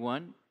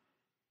 3:21.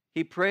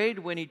 He prayed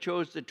when he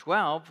chose the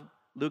 12,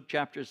 Luke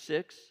chapter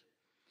 6.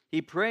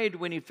 He prayed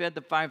when he fed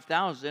the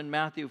 5,000,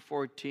 Matthew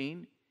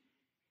 14.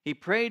 He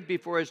prayed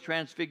before his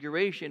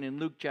transfiguration in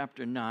Luke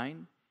chapter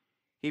 9.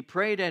 He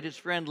prayed at his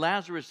friend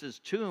Lazarus'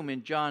 tomb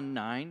in John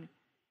 9.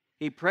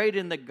 He prayed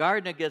in the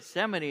Garden of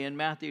Gethsemane in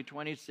Matthew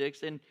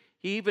 26. And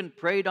he even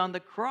prayed on the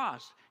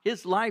cross.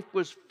 His life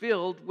was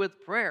filled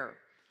with prayer.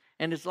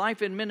 And his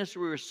life and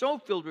ministry were so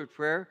filled with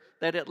prayer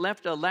that it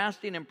left a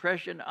lasting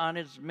impression on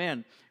his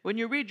men. When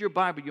you read your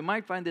Bible, you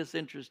might find this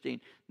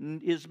interesting.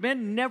 His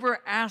men never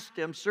asked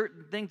him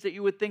certain things that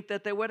you would think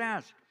that they would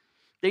ask.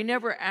 They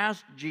never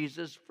asked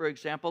Jesus, for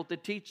example, to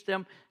teach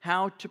them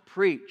how to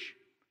preach.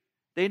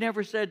 They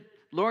never said,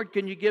 Lord,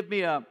 can you give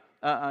me a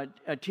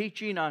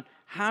teaching on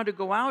how to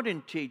go out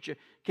and teach?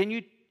 Can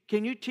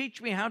you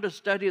teach me how to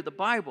study the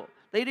Bible?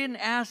 They didn't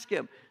ask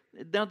him.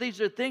 Now, these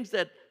are things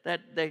that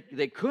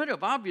they could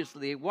have,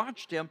 obviously. They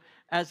watched him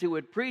as he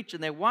would preach,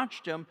 and they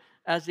watched him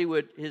as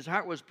his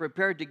heart was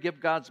prepared to give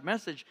God's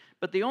message.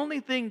 But the only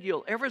thing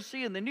you'll ever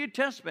see in the New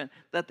Testament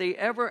that they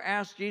ever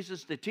asked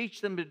Jesus to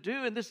teach them to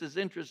do, and this is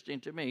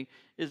interesting to me,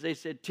 is they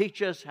said,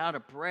 teach us how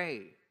to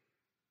pray.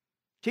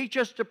 Teach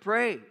us to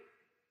pray.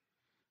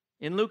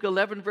 In Luke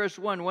 11, verse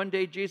 1, one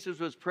day Jesus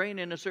was praying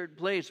in a certain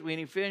place. When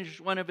he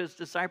finished, one of his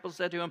disciples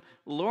said to him,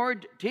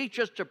 Lord, teach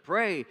us to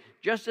pray,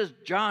 just as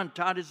John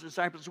taught his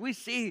disciples. We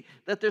see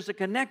that there's a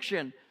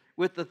connection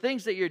with the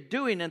things that you're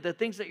doing and the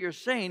things that you're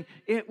saying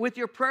with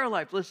your prayer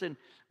life. Listen,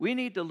 we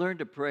need to learn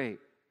to pray.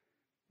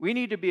 We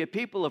need to be a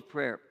people of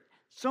prayer.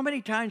 So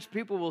many times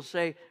people will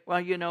say,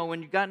 well,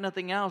 when you got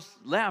nothing else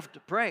left,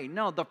 pray.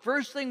 No, the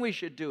first thing we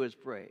should do is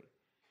pray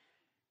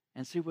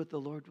and see what the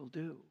Lord will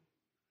do.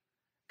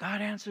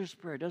 God answers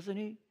prayer, doesn't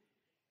He?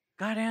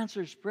 God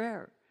answers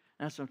prayer.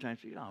 Now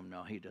sometimes you go, oh,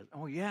 no, He doesn't.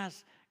 Oh,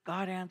 yes,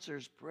 God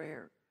answers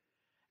prayer.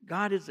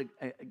 God is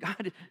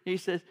God. He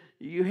says,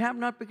 you have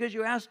not because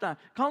you ask not.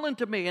 Call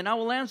unto me, and I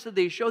will answer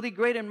thee. Show thee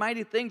great and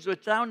mighty things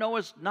which thou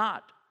knowest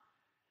not.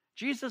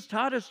 Jesus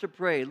taught us to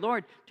pray.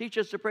 Lord, teach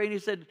us to pray. And He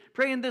said,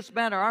 pray in this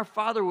manner, Our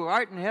Father who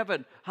art in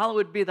heaven,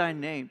 hallowed be thy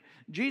name.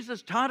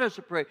 Jesus taught us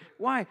to pray.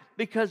 Why?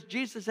 Because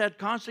Jesus had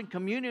constant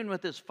communion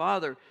with His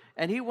Father,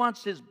 and He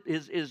wants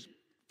His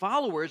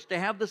followers to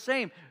have the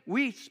same.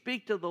 We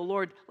speak to the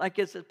Lord, like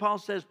Paul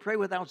says, pray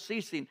without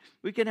ceasing.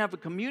 We can have a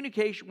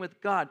communication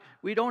with God.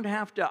 We don't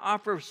have to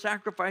offer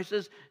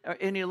sacrifices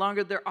any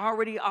longer. They're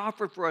already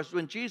offered for us.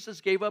 When Jesus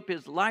gave up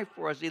His life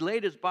for us, He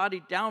laid His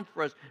body down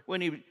for us.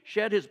 When He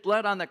shed His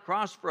blood on the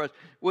cross for us,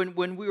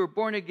 when we were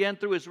born again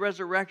through His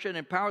resurrection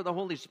and power of the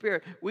Holy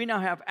Spirit, we now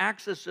have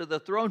access to the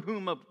throne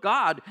room of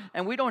God,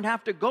 and we don't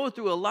have to go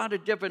through a lot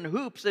of different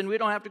hoops, and we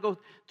don't have to go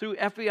through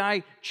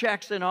FBI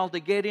checks and all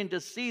to get in to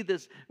see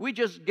this. We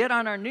just get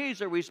on our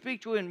knees, or we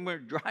speak to Him when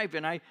we're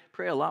driving. I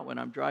pray a lot when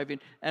I'm driving.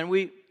 And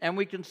we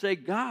can say,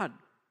 God,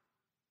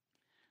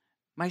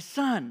 my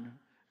son,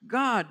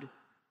 God,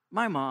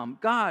 my mom,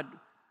 God,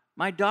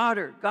 my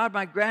daughter, God,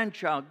 my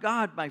grandchild,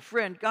 God, my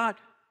friend, God,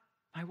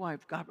 my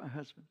wife, God, my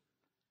husband.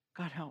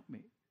 God, help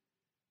me.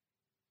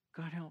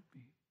 God, help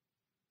me.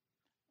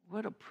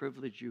 What a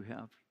privilege you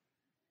have.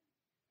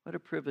 What a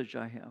privilege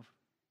I have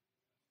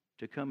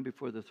to come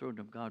before the throne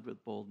of God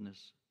with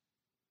boldness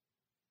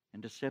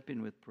and to step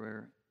in with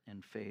prayer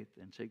and faith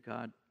and say,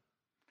 God,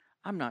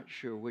 I'm not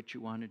sure what you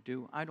want to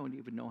do. I don't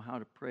even know how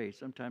to pray.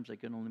 Sometimes I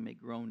can only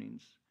make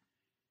groanings.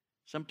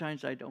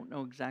 Sometimes I don't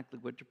know exactly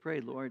what to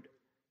pray, Lord.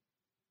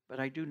 But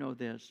I do know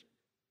this,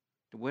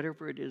 that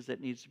whatever it is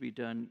that needs to be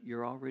done,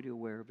 you're already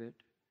aware of it,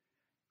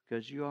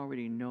 because you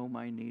already know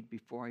my need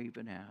before I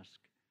even ask.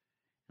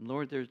 And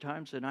Lord, there's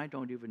times that I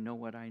don't even know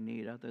what I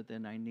need, other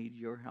than I need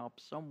your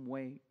help some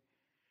way.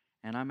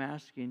 And I'm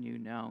asking you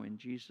now in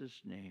Jesus'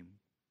 name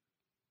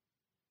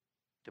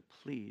to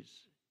please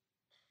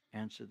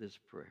answer this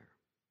prayer.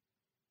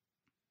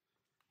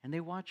 And they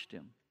watched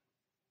Him.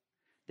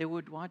 They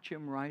would watch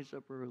Him rise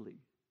up early.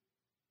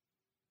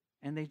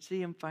 And they'd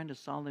see Him find a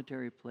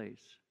solitary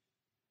place.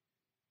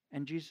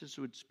 And Jesus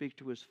would speak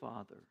to His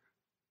Father,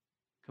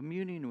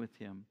 communing with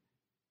Him.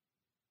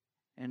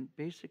 And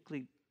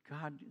basically,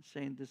 God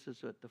saying, this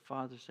is what the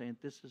Father saying,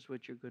 this is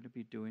what you're going to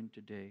be doing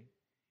today.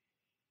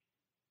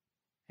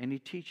 And He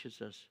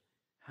teaches us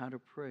how to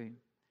pray.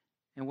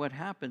 And what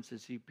happens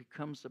is He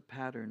becomes a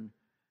pattern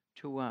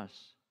to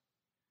us.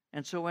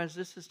 And so as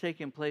this is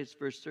taking place,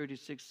 verse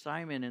 36,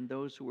 Simon and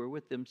those who were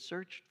with him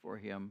searched for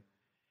Him.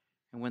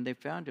 And when they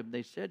found Him,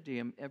 they said to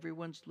Him,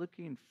 everyone's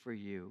looking for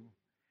you.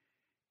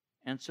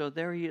 And so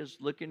there He is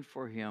looking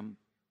for Him,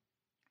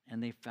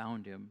 and they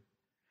found Him.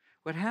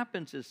 What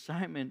happens is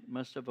Simon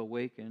must have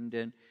awakened,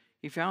 and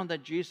he found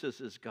that Jesus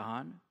is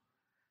gone.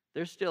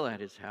 They're still at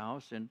His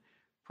house, and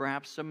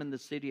perhaps some in the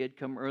city had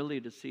come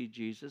early to see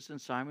Jesus, and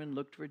Simon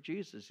looked for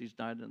Jesus. He's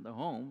not in the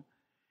home.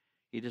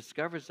 He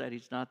discovers that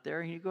He's not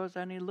there, and he goes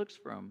and he looks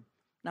for Him.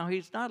 Now,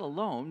 he's not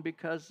alone,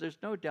 because there's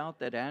no doubt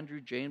that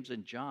Andrew, James,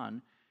 and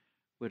John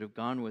would have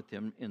gone with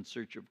Him in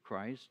search of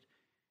Christ.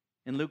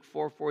 In Luke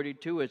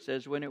 4:42, it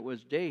says, when it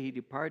was day, He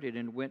departed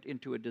and went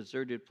into a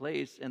deserted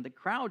place, and the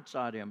crowd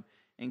sought Him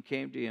and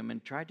came to Him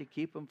and tried to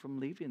keep Him from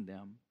leaving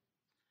them.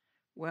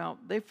 Well,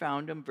 they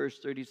found Him, verse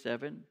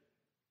 37,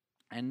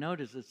 and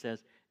notice it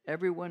says,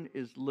 everyone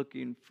is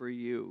looking for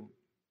you.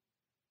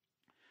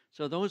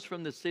 So those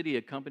from the city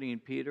accompanying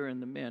Peter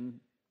and the men,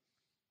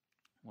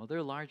 well,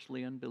 they're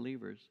largely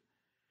unbelievers.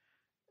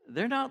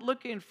 They're not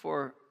looking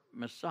for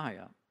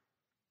Messiah.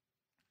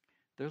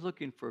 They're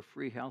looking for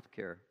free health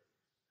care.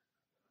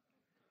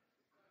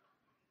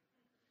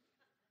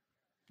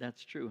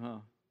 That's true,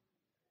 huh?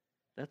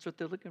 That's what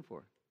they're looking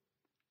for.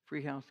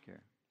 Free health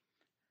care.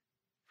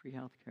 Free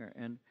health care.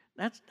 And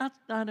that's not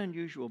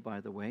unusual, by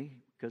the way,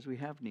 because we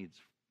have needs.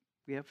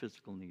 We have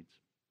physical needs.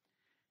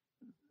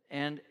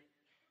 And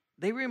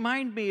they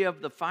remind me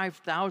of the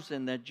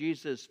 5,000 that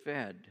Jesus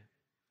fed.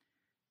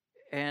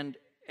 And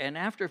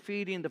after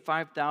feeding the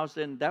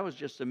 5,000, that was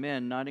just the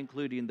men, not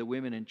including the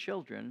women and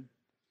children,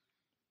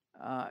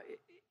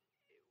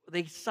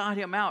 they sought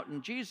Him out.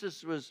 And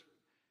Jesus was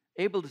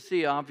able to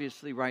see,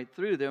 obviously, right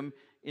through them.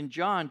 In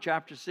John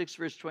chapter 6,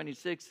 verse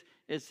 26,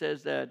 it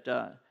says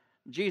that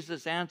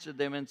Jesus answered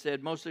them and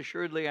said, most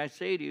assuredly I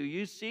say to you,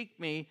 you seek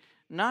me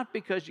not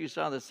because you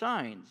saw the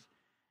signs,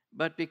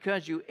 but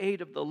because you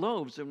ate of the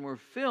loaves and were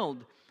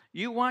filled.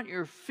 You want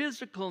your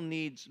physical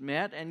needs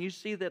met, and you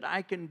see that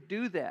I can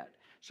do that.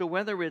 So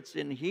whether it's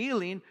in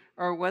healing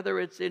or whether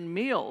it's in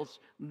meals,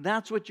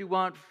 that's what you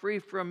want free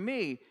from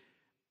me.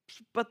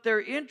 But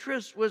their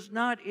interest was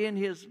not in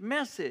His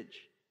message.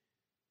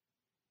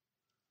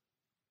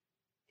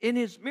 In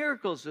His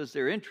miracles was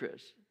their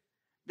interest.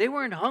 They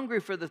weren't hungry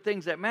for the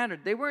things that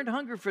mattered. They weren't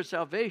hungry for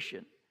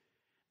salvation.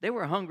 They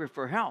were hungry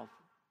for health.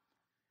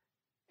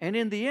 And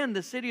in the end,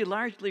 the city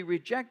largely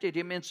rejected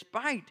him in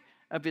spite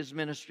of his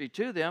ministry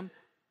to them.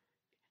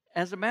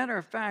 As a matter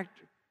of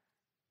fact,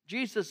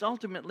 Jesus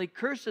ultimately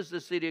curses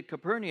the city of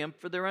Capernaum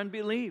for their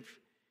unbelief.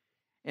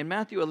 In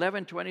Matthew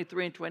 11,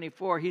 23 and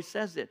 24, he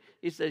says it.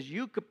 He says,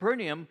 "You,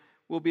 Capernaum,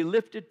 will be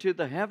lifted to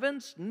the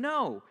heavens?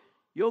 No,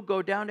 you'll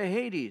go down to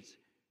Hades.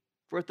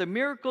 For if the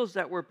miracles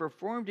that were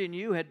performed in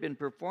you had been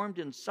performed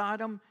in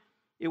Sodom,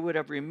 it would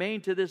have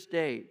remained to this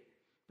day.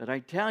 But I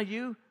tell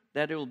you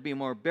that it will be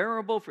more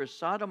bearable for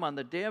Sodom on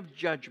the day of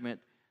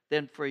judgment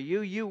than for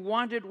you. You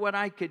wanted what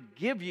I could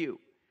give you.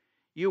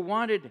 You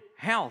wanted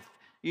health.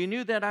 You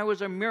knew that I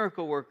was a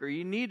miracle worker.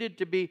 You needed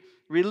to be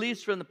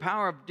released from the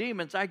power of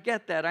demons. I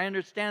get that. I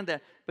understand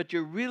that. But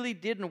you really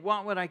didn't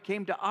want what I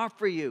came to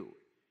offer you."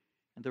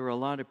 And there are a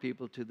lot of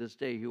people to this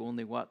day who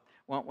only want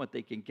what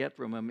they can get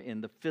from him in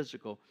the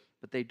physical,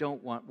 but they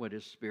don't want what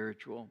is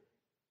spiritual.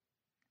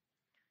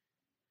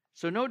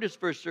 So notice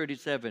verse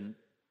 37.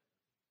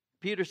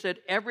 Peter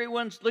said,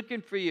 "Everyone's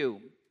looking for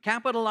you.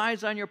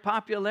 Capitalize on your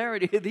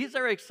popularity." These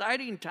are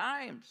exciting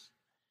times.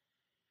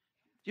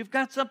 You've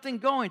got something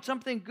going,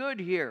 something good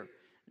here.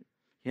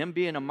 Him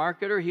being a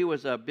marketer, he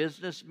was a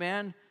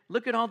businessman.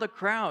 Look at all the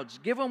crowds.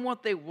 Give them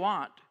what they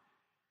want.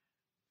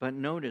 But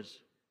notice,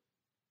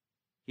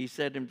 he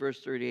said in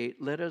verse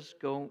 38, "Let us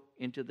go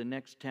into the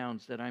next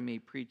towns that I may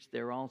preach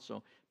there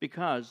also,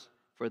 because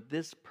for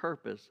this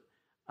purpose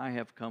I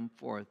have come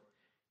forth."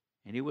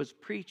 And he was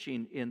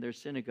preaching in their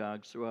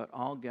synagogues throughout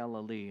all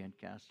Galilee and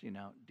casting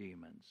out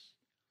demons.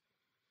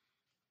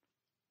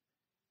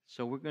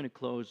 So we're going to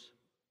close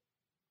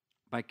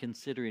by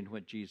considering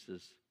what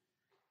Jesus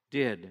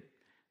did.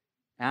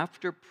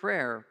 After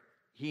prayer,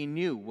 he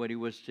knew what he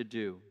was to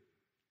do.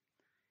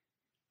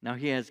 Now,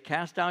 he has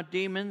cast out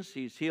demons,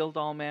 he's healed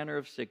all manner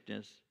of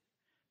sickness,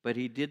 but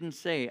he didn't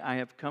say, "I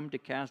have come to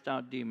cast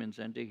out demons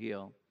and to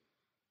heal."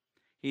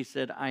 He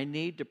said, "I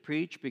need to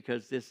preach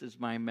because this is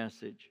my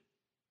message."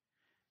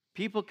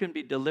 People can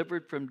be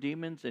delivered from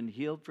demons and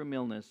healed from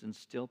illness and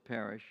still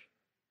perish.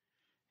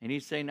 And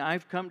he's saying,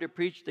 "I've come to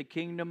preach the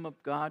kingdom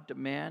of God to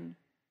man,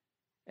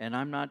 and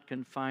I'm not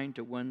confined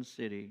to one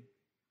city."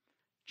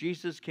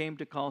 Jesus came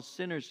to call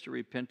sinners to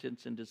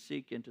repentance and to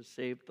seek and to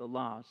save the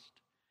lost,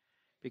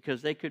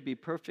 because they could be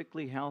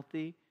perfectly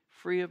healthy,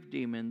 free of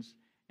demons,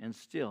 and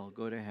still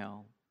go to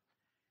hell.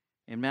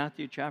 In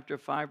Matthew chapter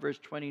 5, verse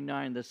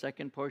 29, the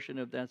second portion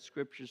of that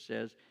scripture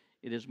says,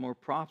 "It is more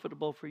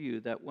profitable for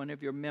you that one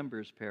of your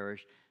members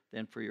perish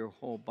than for your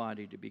whole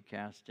body to be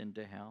cast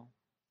into hell."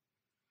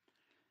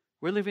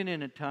 We're living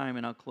in a time,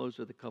 and I'll close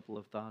with a couple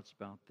of thoughts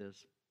about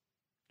this.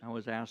 I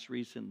was asked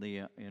recently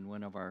in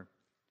one of our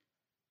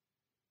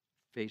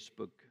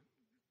Facebook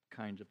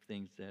kinds of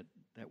things that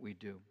we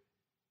do,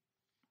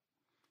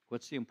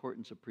 what's the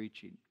importance of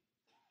preaching?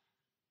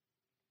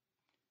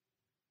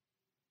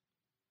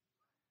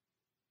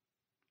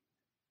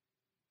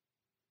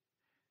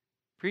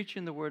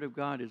 Preaching the Word of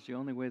God is the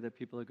only way that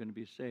people are going to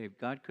be saved.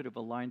 God could have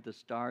aligned the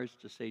stars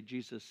to say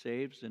Jesus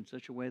saves in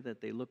such a way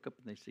that they look up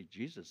and they say,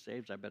 "Jesus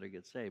saves, I better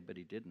get saved," but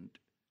he didn't.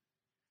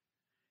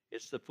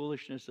 It's the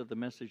foolishness of the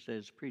message that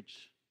is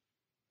preached.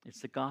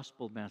 It's the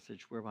gospel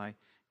message whereby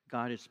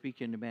God is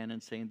speaking to man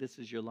and saying, "This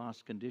is your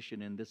lost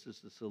condition and this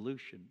is the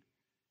solution."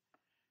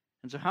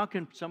 And so how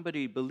can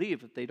somebody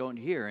believe if they don't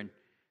hear? And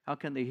how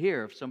can they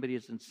hear if somebody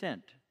isn't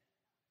sent?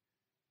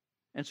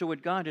 And so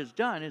what God has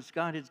done is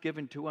God has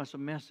given to us a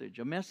message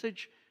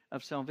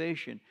of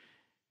salvation.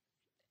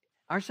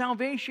 Our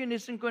salvation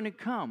isn't going to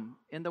come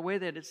in the way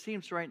that it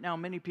seems right now.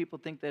 Many people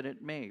think that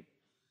it may.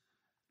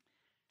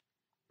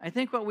 I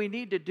think what we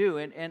need to do,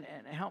 and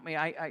help me,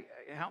 I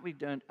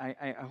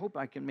hope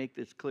I can make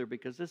this clear,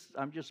 because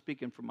I'm just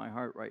speaking from my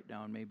heart right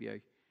now, and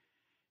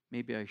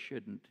maybe I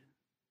shouldn't.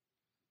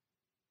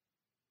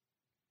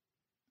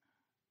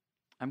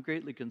 I'm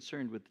greatly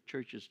concerned with the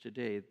churches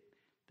today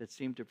that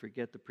seem to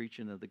forget the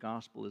preaching of the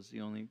gospel is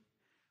the only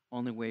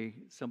way,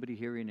 somebody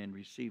hearing and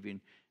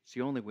receiving, it's the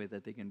only way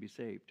that they can be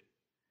saved.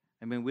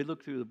 I mean, we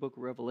look through the book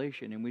of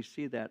Revelation and we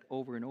see that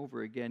over and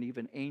over again.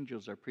 Even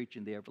angels are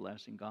preaching the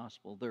everlasting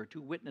gospel. There are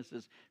two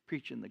witnesses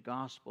preaching the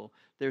gospel.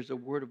 There's a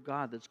word of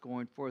God that's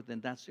going forth,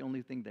 and that's the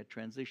only thing that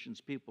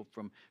transitions people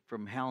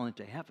from hell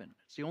into heaven.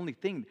 It's the only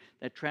thing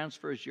that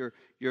transfers your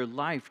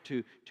life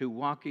to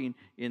walking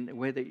in the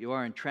way that you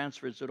are and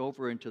transfers it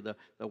over into the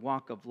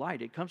walk of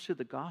light. It comes through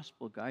the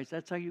gospel, guys.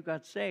 That's how you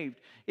got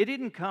saved. It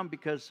didn't come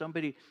because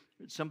somebody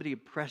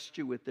impressed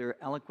you with their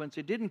eloquence.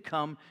 It didn't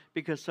come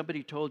because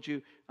somebody told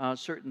you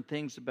certain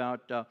things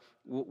about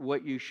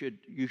what you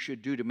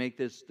should do to make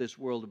this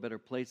world a better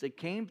place. It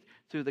came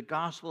through the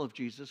gospel of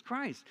Jesus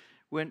Christ.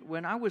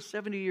 When I was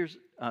 70,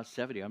 I'm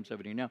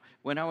 70 now.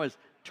 When I was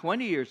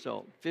 20 years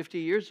old, 50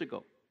 years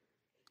ago,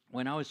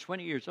 when I was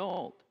 20 years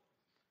old,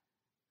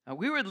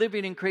 we were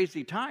living in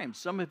crazy times.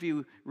 Some of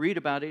you read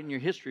about it in your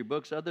history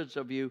books. Others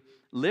of you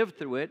lived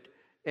through it.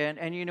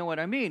 And you know what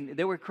I mean.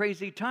 There were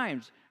crazy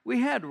times. We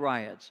had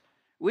riots.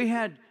 We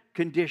had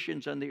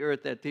conditions on the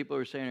earth that people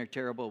are saying are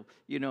terrible.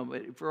 You know,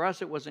 but for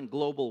us, it wasn't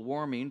global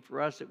warming.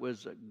 For us, it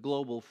was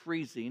global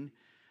freezing.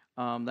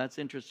 That's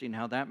interesting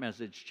how that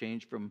message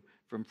changed from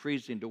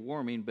freezing to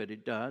warming, but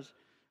it does.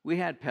 We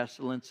had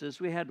pestilences.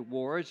 We had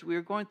wars. We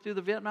were going through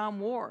the Vietnam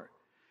War.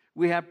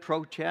 We had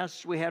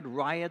protests. We had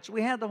riots.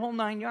 We had the whole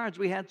 9 yards.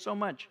 We had so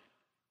much.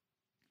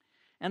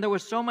 And there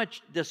was so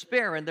much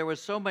despair, and there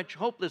was so much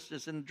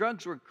hopelessness, and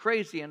drugs were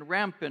crazy and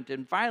rampant,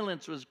 and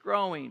violence was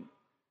growing.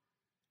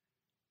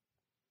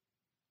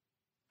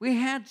 We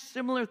had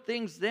similar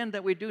things then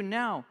that we do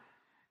now.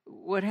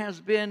 What has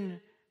been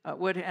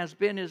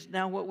is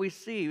now what we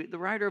see. The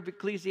writer of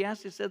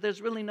Ecclesiastes said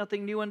there's really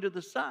nothing new under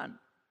the sun.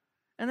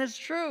 And that's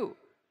true.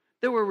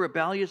 There were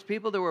rebellious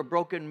people, there were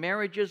broken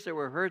marriages, there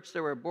were hurts,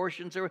 there were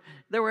abortions, it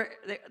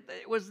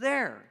was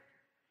there.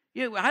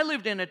 You know, I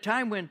lived in a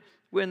time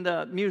when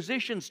the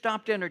musicians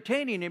stopped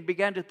entertaining and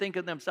began to think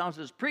of themselves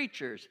as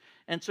preachers.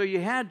 And so you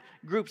had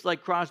groups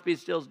like Crosby,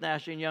 Stills,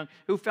 Nash and Young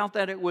who felt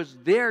that it was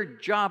their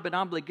job and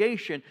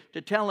obligation to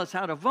tell us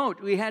how to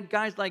vote. We had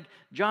guys like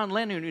John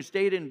Lennon who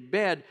stayed in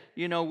bed,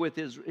 you know, with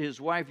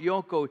his wife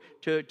Yoko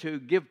to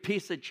give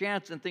peace a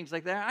chance and things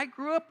like that. I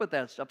grew up with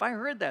that stuff. I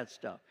heard that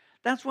stuff.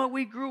 That's what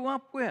we grew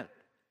up with.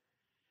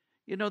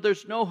 You know,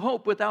 there's no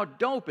hope without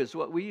dope is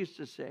what we used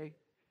to say.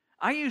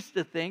 I used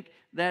to think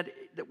that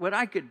what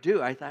I could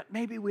do, I thought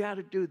maybe we ought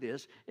to do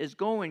this, is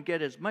go and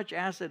get as much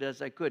acid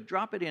as I could,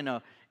 drop it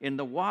in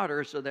the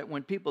water so that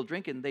when people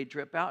drink it, they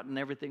drip out and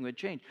everything would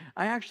change.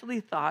 I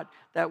actually thought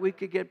that we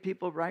could get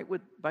people right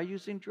by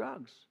using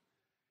drugs.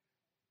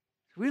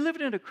 We live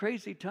in a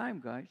crazy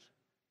time, guys.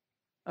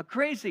 A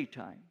crazy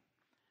time.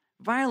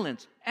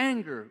 Violence,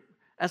 anger,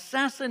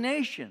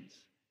 assassinations.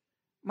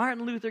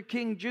 Martin Luther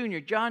King Jr.,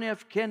 John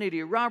F.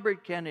 Kennedy,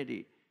 Robert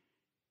Kennedy.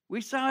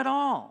 We saw it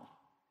all.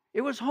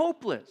 It was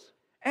hopeless,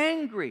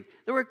 angry.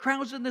 There were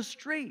crowds in the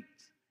streets.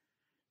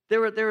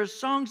 There were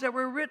songs that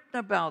were written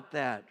about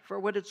that, For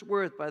What It's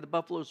Worth by the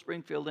Buffalo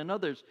Springfield and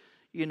others.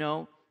 You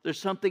know, there's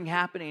something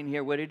happening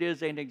here. What it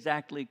is ain't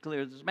exactly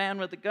clear. There's a man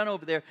with a gun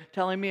over there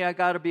telling me I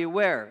got to be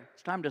aware.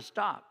 It's time to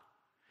stop.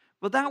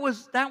 But that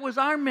was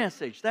our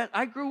message. That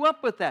I grew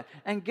up with that.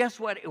 And guess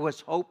what? It was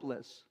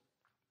hopeless.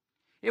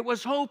 It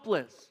was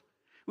hopeless.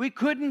 We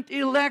couldn't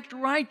elect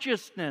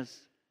righteousness.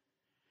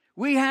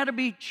 We had to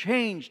be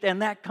changed,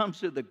 and that comes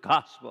through the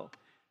gospel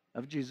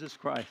of Jesus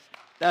Christ.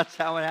 That's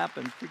how it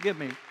happened. Forgive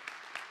me.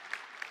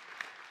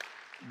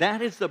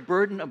 That is the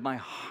burden of my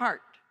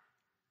heart.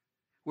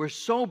 We're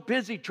so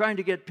busy trying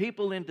to get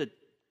people into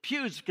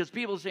pews because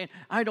people are saying,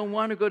 I don't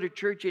want to go to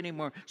church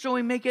anymore. So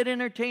we make it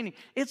entertaining.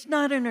 It's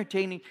not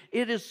entertaining.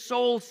 It is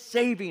soul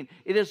saving.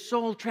 It is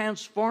soul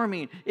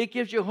transforming. It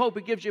gives you hope.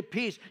 It gives you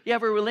peace. You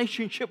have a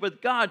relationship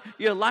with God.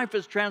 Your life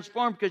is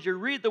transformed because you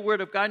read the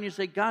Word of God and you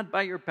say, God,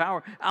 by your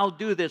power, I'll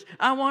do this.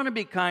 I want to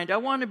be kind. I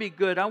want to be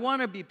good. I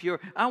want to be pure.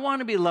 I want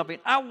to be loving.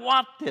 I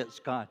want this,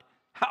 God.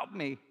 Help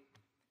me.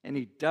 And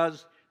He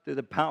does through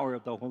the power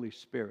of the Holy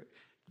Spirit.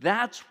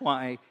 That's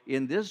why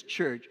in this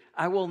church,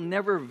 I will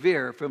never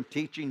veer from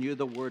teaching you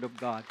the Word of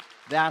God.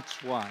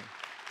 That's why.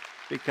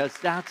 Because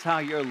that's how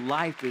your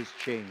life is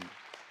changed.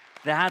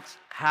 That's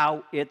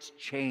how it's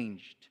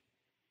changed.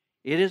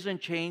 It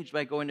isn't changed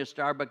by going to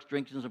Starbucks,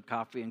 drinking some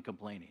coffee, and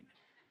complaining.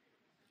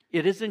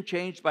 It isn't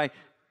changed by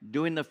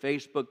doing the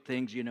Facebook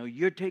things, you know,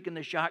 you're taking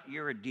the shot,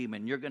 you're a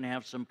demon, you're going to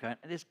have some kind,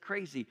 it's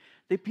crazy.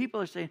 The people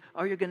are saying,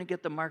 oh, you're going to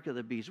get the mark of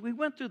the beast. We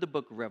went through the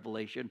book of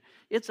Revelation.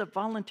 It's a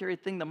voluntary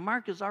thing. The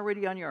mark is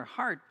already on your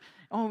heart.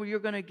 Oh, you're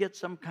going to get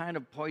some kind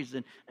of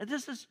poison. And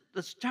this is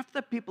the stuff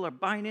that people are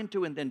buying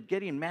into and then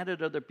getting mad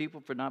at other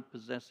people for not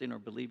possessing or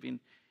believing.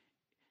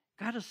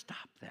 Got to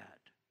stop that.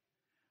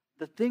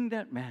 The thing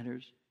that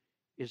matters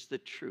is the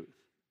truth.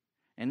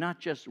 And not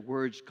just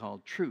words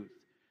called truth.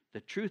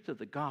 The truth of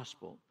the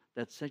gospel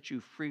that sets you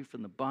free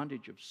from the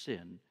bondage of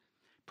sin,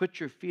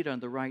 puts your feet on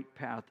the right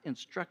path,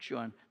 instructs you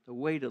on the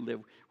way to live.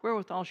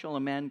 Wherewithal shall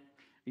a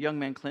young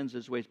man cleanse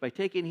his ways? By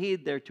taking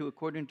heed thereto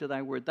according to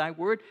thy word. Thy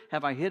word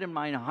have I hid in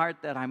mine heart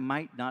that I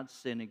might not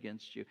sin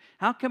against you.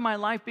 How can my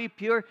life be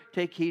pure?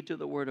 Take heed to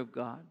the word of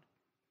God.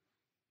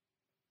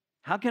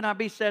 How can I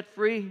be set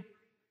free?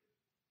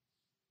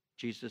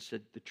 Jesus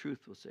said, the truth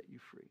will set you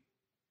free.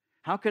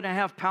 How can I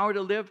have power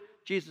to live?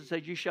 Jesus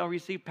said, you shall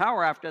receive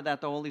power after that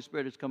the Holy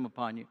Spirit has come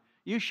upon you.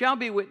 You shall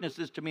be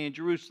witnesses to me in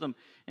Jerusalem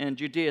and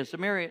Judea,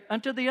 Samaria,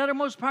 unto the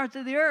uttermost parts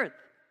of the earth.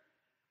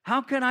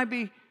 How can I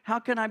be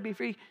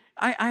free?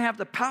 I have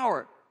the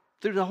power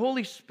through the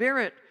Holy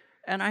Spirit,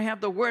 and I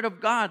have the Word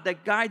of God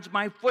that guides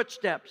my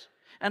footsteps.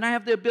 And I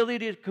have the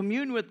ability to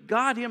commune with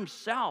God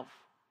Himself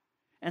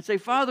and say,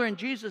 Father, in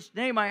Jesus'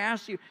 name, I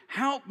ask you,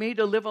 help me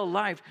to live a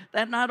life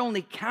that not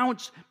only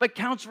counts, but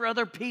counts for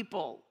other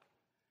people.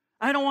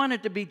 I don't want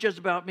it to be just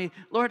about me.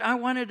 Lord, I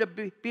want it to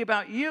be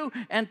about you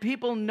and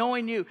people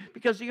knowing you.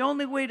 Because the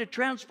only way to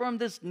transform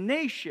this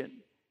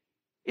nation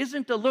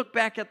isn't to look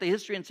back at the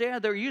history and say, yeah,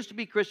 there used to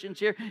be Christians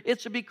here.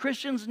 It's to be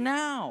Christians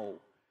now.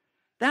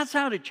 That's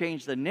how to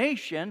change the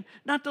nation.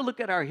 Not to look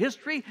at our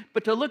history,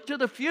 but to look to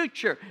the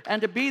future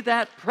and to be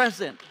that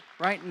present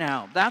right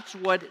now. That's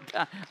what,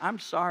 I'm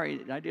sorry,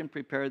 I didn't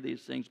prepare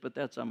these things, but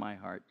that's on my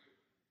heart.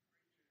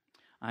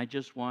 I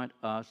just want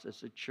us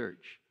as a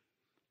church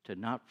to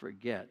not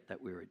forget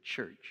that we're a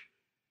church,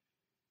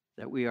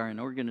 that we are an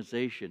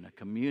organization, a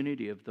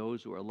community of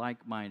those who are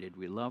like-minded.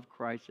 We love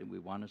Christ and we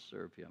want to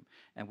serve him.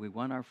 And we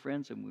want our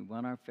friends and we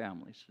want our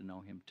families to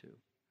know him too.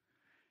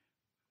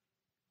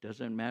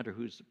 Doesn't matter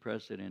who's the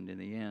president in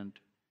the end.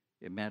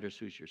 It matters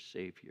who's your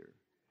Savior.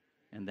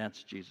 And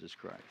that's Jesus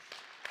Christ.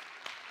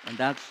 And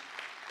that's,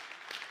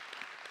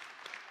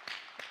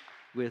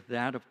 with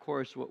that, of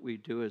course, what we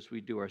do is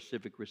we do our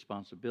civic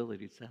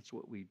responsibilities. That's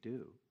what we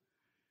do.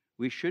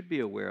 We should be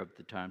aware of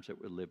the times that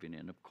we're living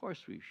in. Of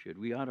course we should.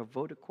 We ought to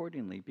vote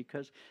accordingly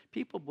because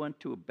people went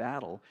to a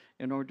battle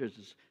in order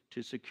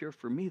to secure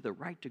for me the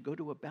right to go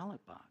to a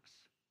ballot box.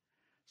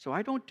 So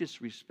I don't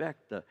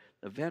disrespect the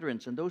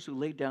veterans and those who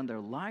laid down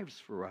their lives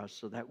for us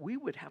so that we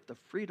would have the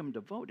freedom to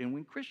vote. And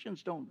when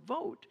Christians don't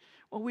vote,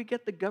 well, we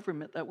get the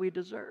government that we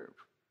deserve.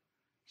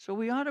 So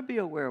we ought to be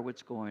aware of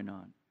what's going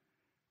on.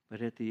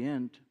 But at the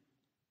end,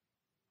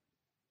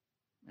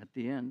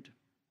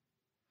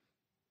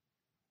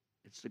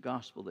 it's the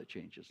gospel that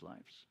changes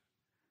lives.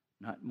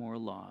 Not more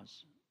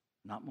laws,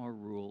 not more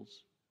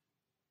rules.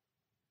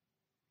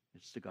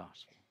 It's the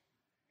gospel.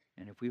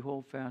 And if we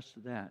hold fast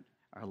to that,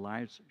 our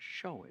lives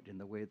show it in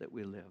the way that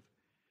we live.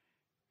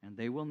 And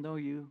they will know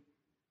you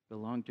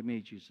belong to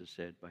me, Jesus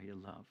said, by your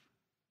love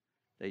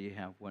that you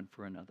have one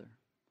for another.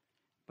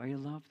 By your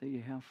love that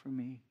you have for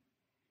me.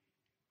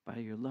 By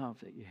your love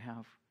that you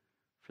have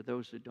for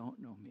those that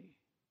don't know me.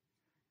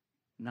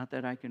 Not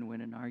that I can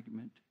win an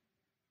argument.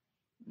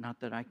 Not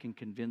that I can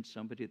convince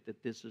somebody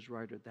that this is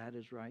right or that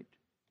is right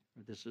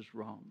or this is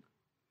wrong.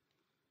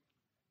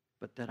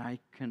 But that I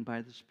can,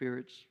 by the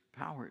Spirit's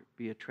power,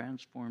 be a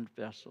transformed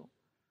vessel.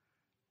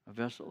 A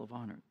vessel of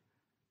honor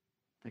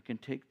that can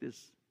take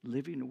this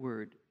living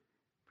word,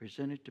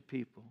 present it to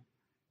people,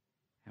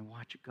 and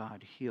watch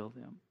God heal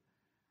them.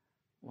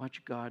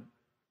 Watch God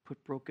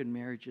put broken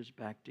marriages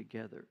back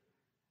together.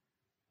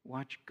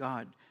 Watch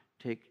God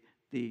take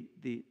the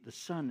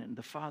son and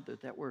the father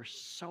that were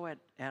so at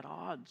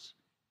odds,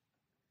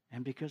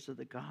 and because of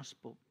the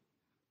gospel,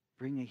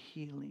 bring a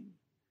healing.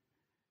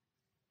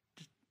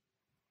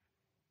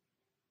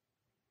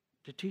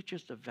 To teach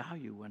us to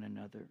value one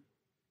another.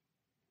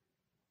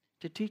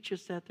 To teach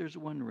us that there's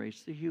one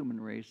race, the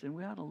human race, and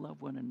we ought to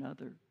love one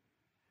another.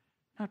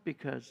 Not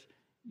because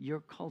your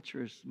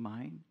culture is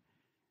mine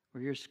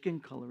or your skin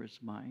color is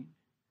mine,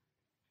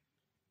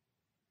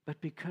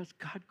 but because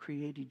God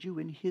created you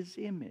in his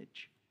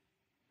image.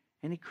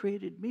 And he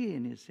created me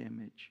in his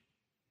image.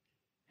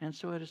 And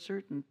so at a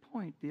certain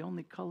point, the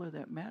only color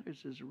that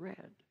matters is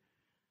red.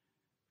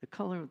 The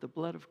color of the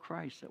blood of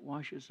Christ that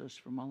washes us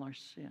from all our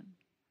sin.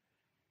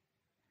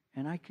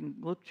 And I can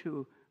look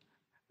to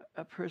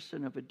a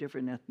person of a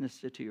different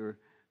ethnicity or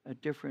a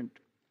different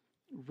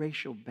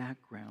racial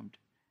background,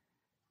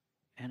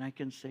 and I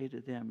can say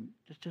to them,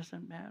 it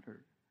doesn't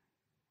matter.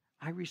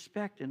 I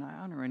respect and I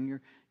honor,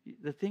 and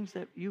the things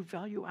that you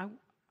value,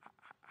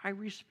 I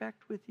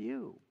respect with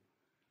you.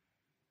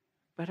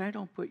 But I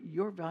don't put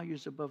your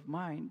values above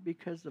mine,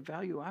 because the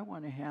value I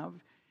want to have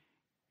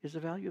is the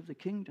value of the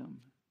kingdom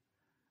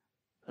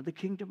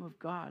of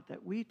God,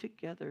 that we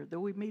together, though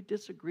we may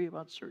disagree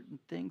about certain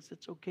things,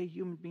 it's okay,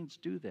 human beings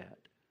do that.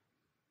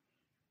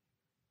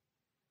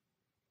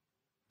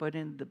 But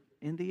in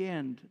the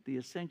end, the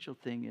essential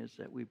thing is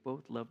that we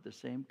both love the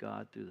same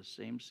God through the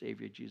same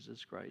Savior,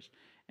 Jesus Christ,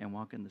 and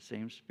walk in the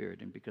same Spirit.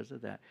 And because of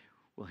that,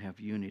 we'll have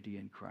unity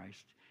in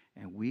Christ.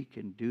 And we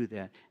can do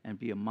that and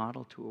be a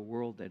model to a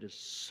world that is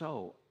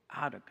so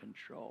out of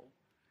control.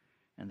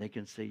 And they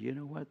can say, you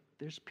know what?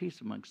 There's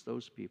peace amongst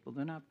those people.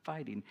 They're not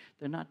fighting.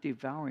 They're not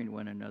devouring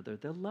one another.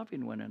 They're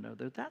loving one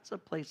another. That's a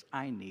place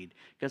I need,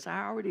 because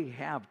I already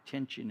have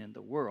tension in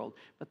the world,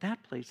 but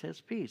that place has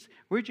peace.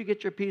 Where'd you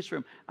get your peace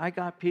from? I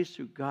got peace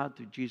through God,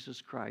 through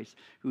Jesus Christ,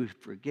 who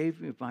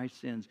forgave me of my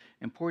sins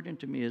and poured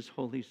into me his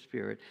Holy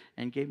Spirit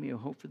and gave me a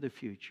hope for the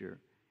future.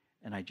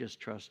 And I just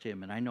trust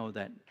him. And I know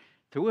that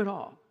through it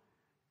all,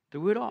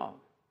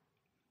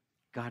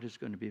 God is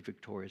going to be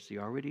victorious. He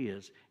already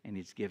is, and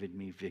he's given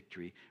me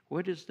victory.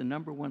 What is the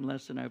number one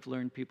lesson I've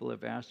learned? People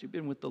have asked. You've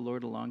been with the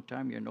Lord a long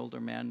time. You're an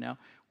older man now.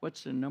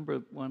 What's the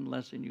number one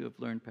lesson you have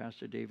learned,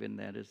 Pastor David? And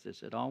that is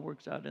this: it all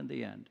works out in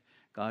the end.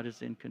 God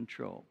is in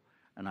control,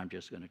 and I'm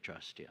just going to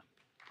trust him.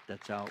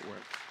 That's how it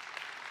works.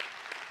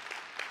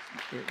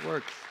 It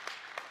works.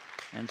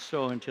 And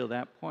so until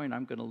that point,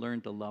 I'm going to learn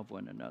to love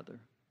one another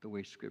the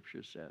way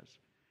Scripture says.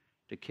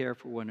 To care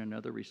for one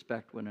another,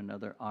 respect one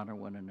another, honor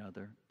one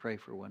another, pray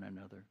for one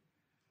another,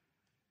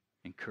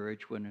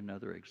 encourage one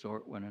another,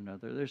 exhort one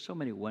another. There's so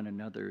many one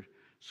another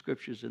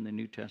scriptures in the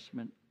New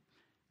Testament.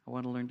 I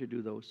want to learn to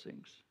do those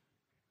things.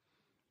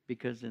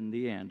 Because in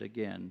the end,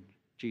 again,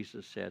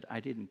 Jesus said, I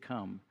didn't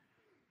come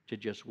to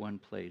just one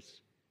place.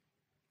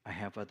 I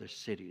have other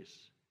cities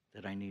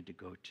that I need to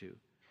go to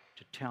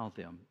tell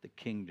them the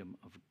kingdom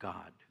of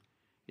God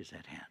is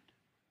at hand.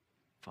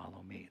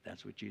 Follow me.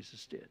 That's what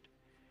Jesus did.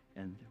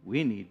 And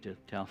we need to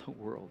tell the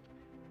world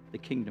the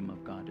kingdom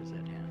of God is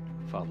at hand.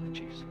 Follow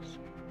Jesus.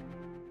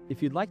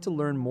 If you'd like to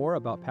learn more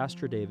about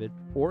Pastor David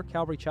or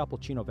Calvary Chapel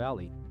Chino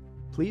Valley,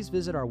 please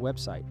visit our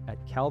website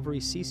at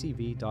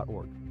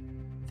calvaryccv.org.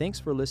 Thanks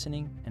for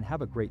listening and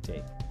have a great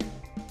day.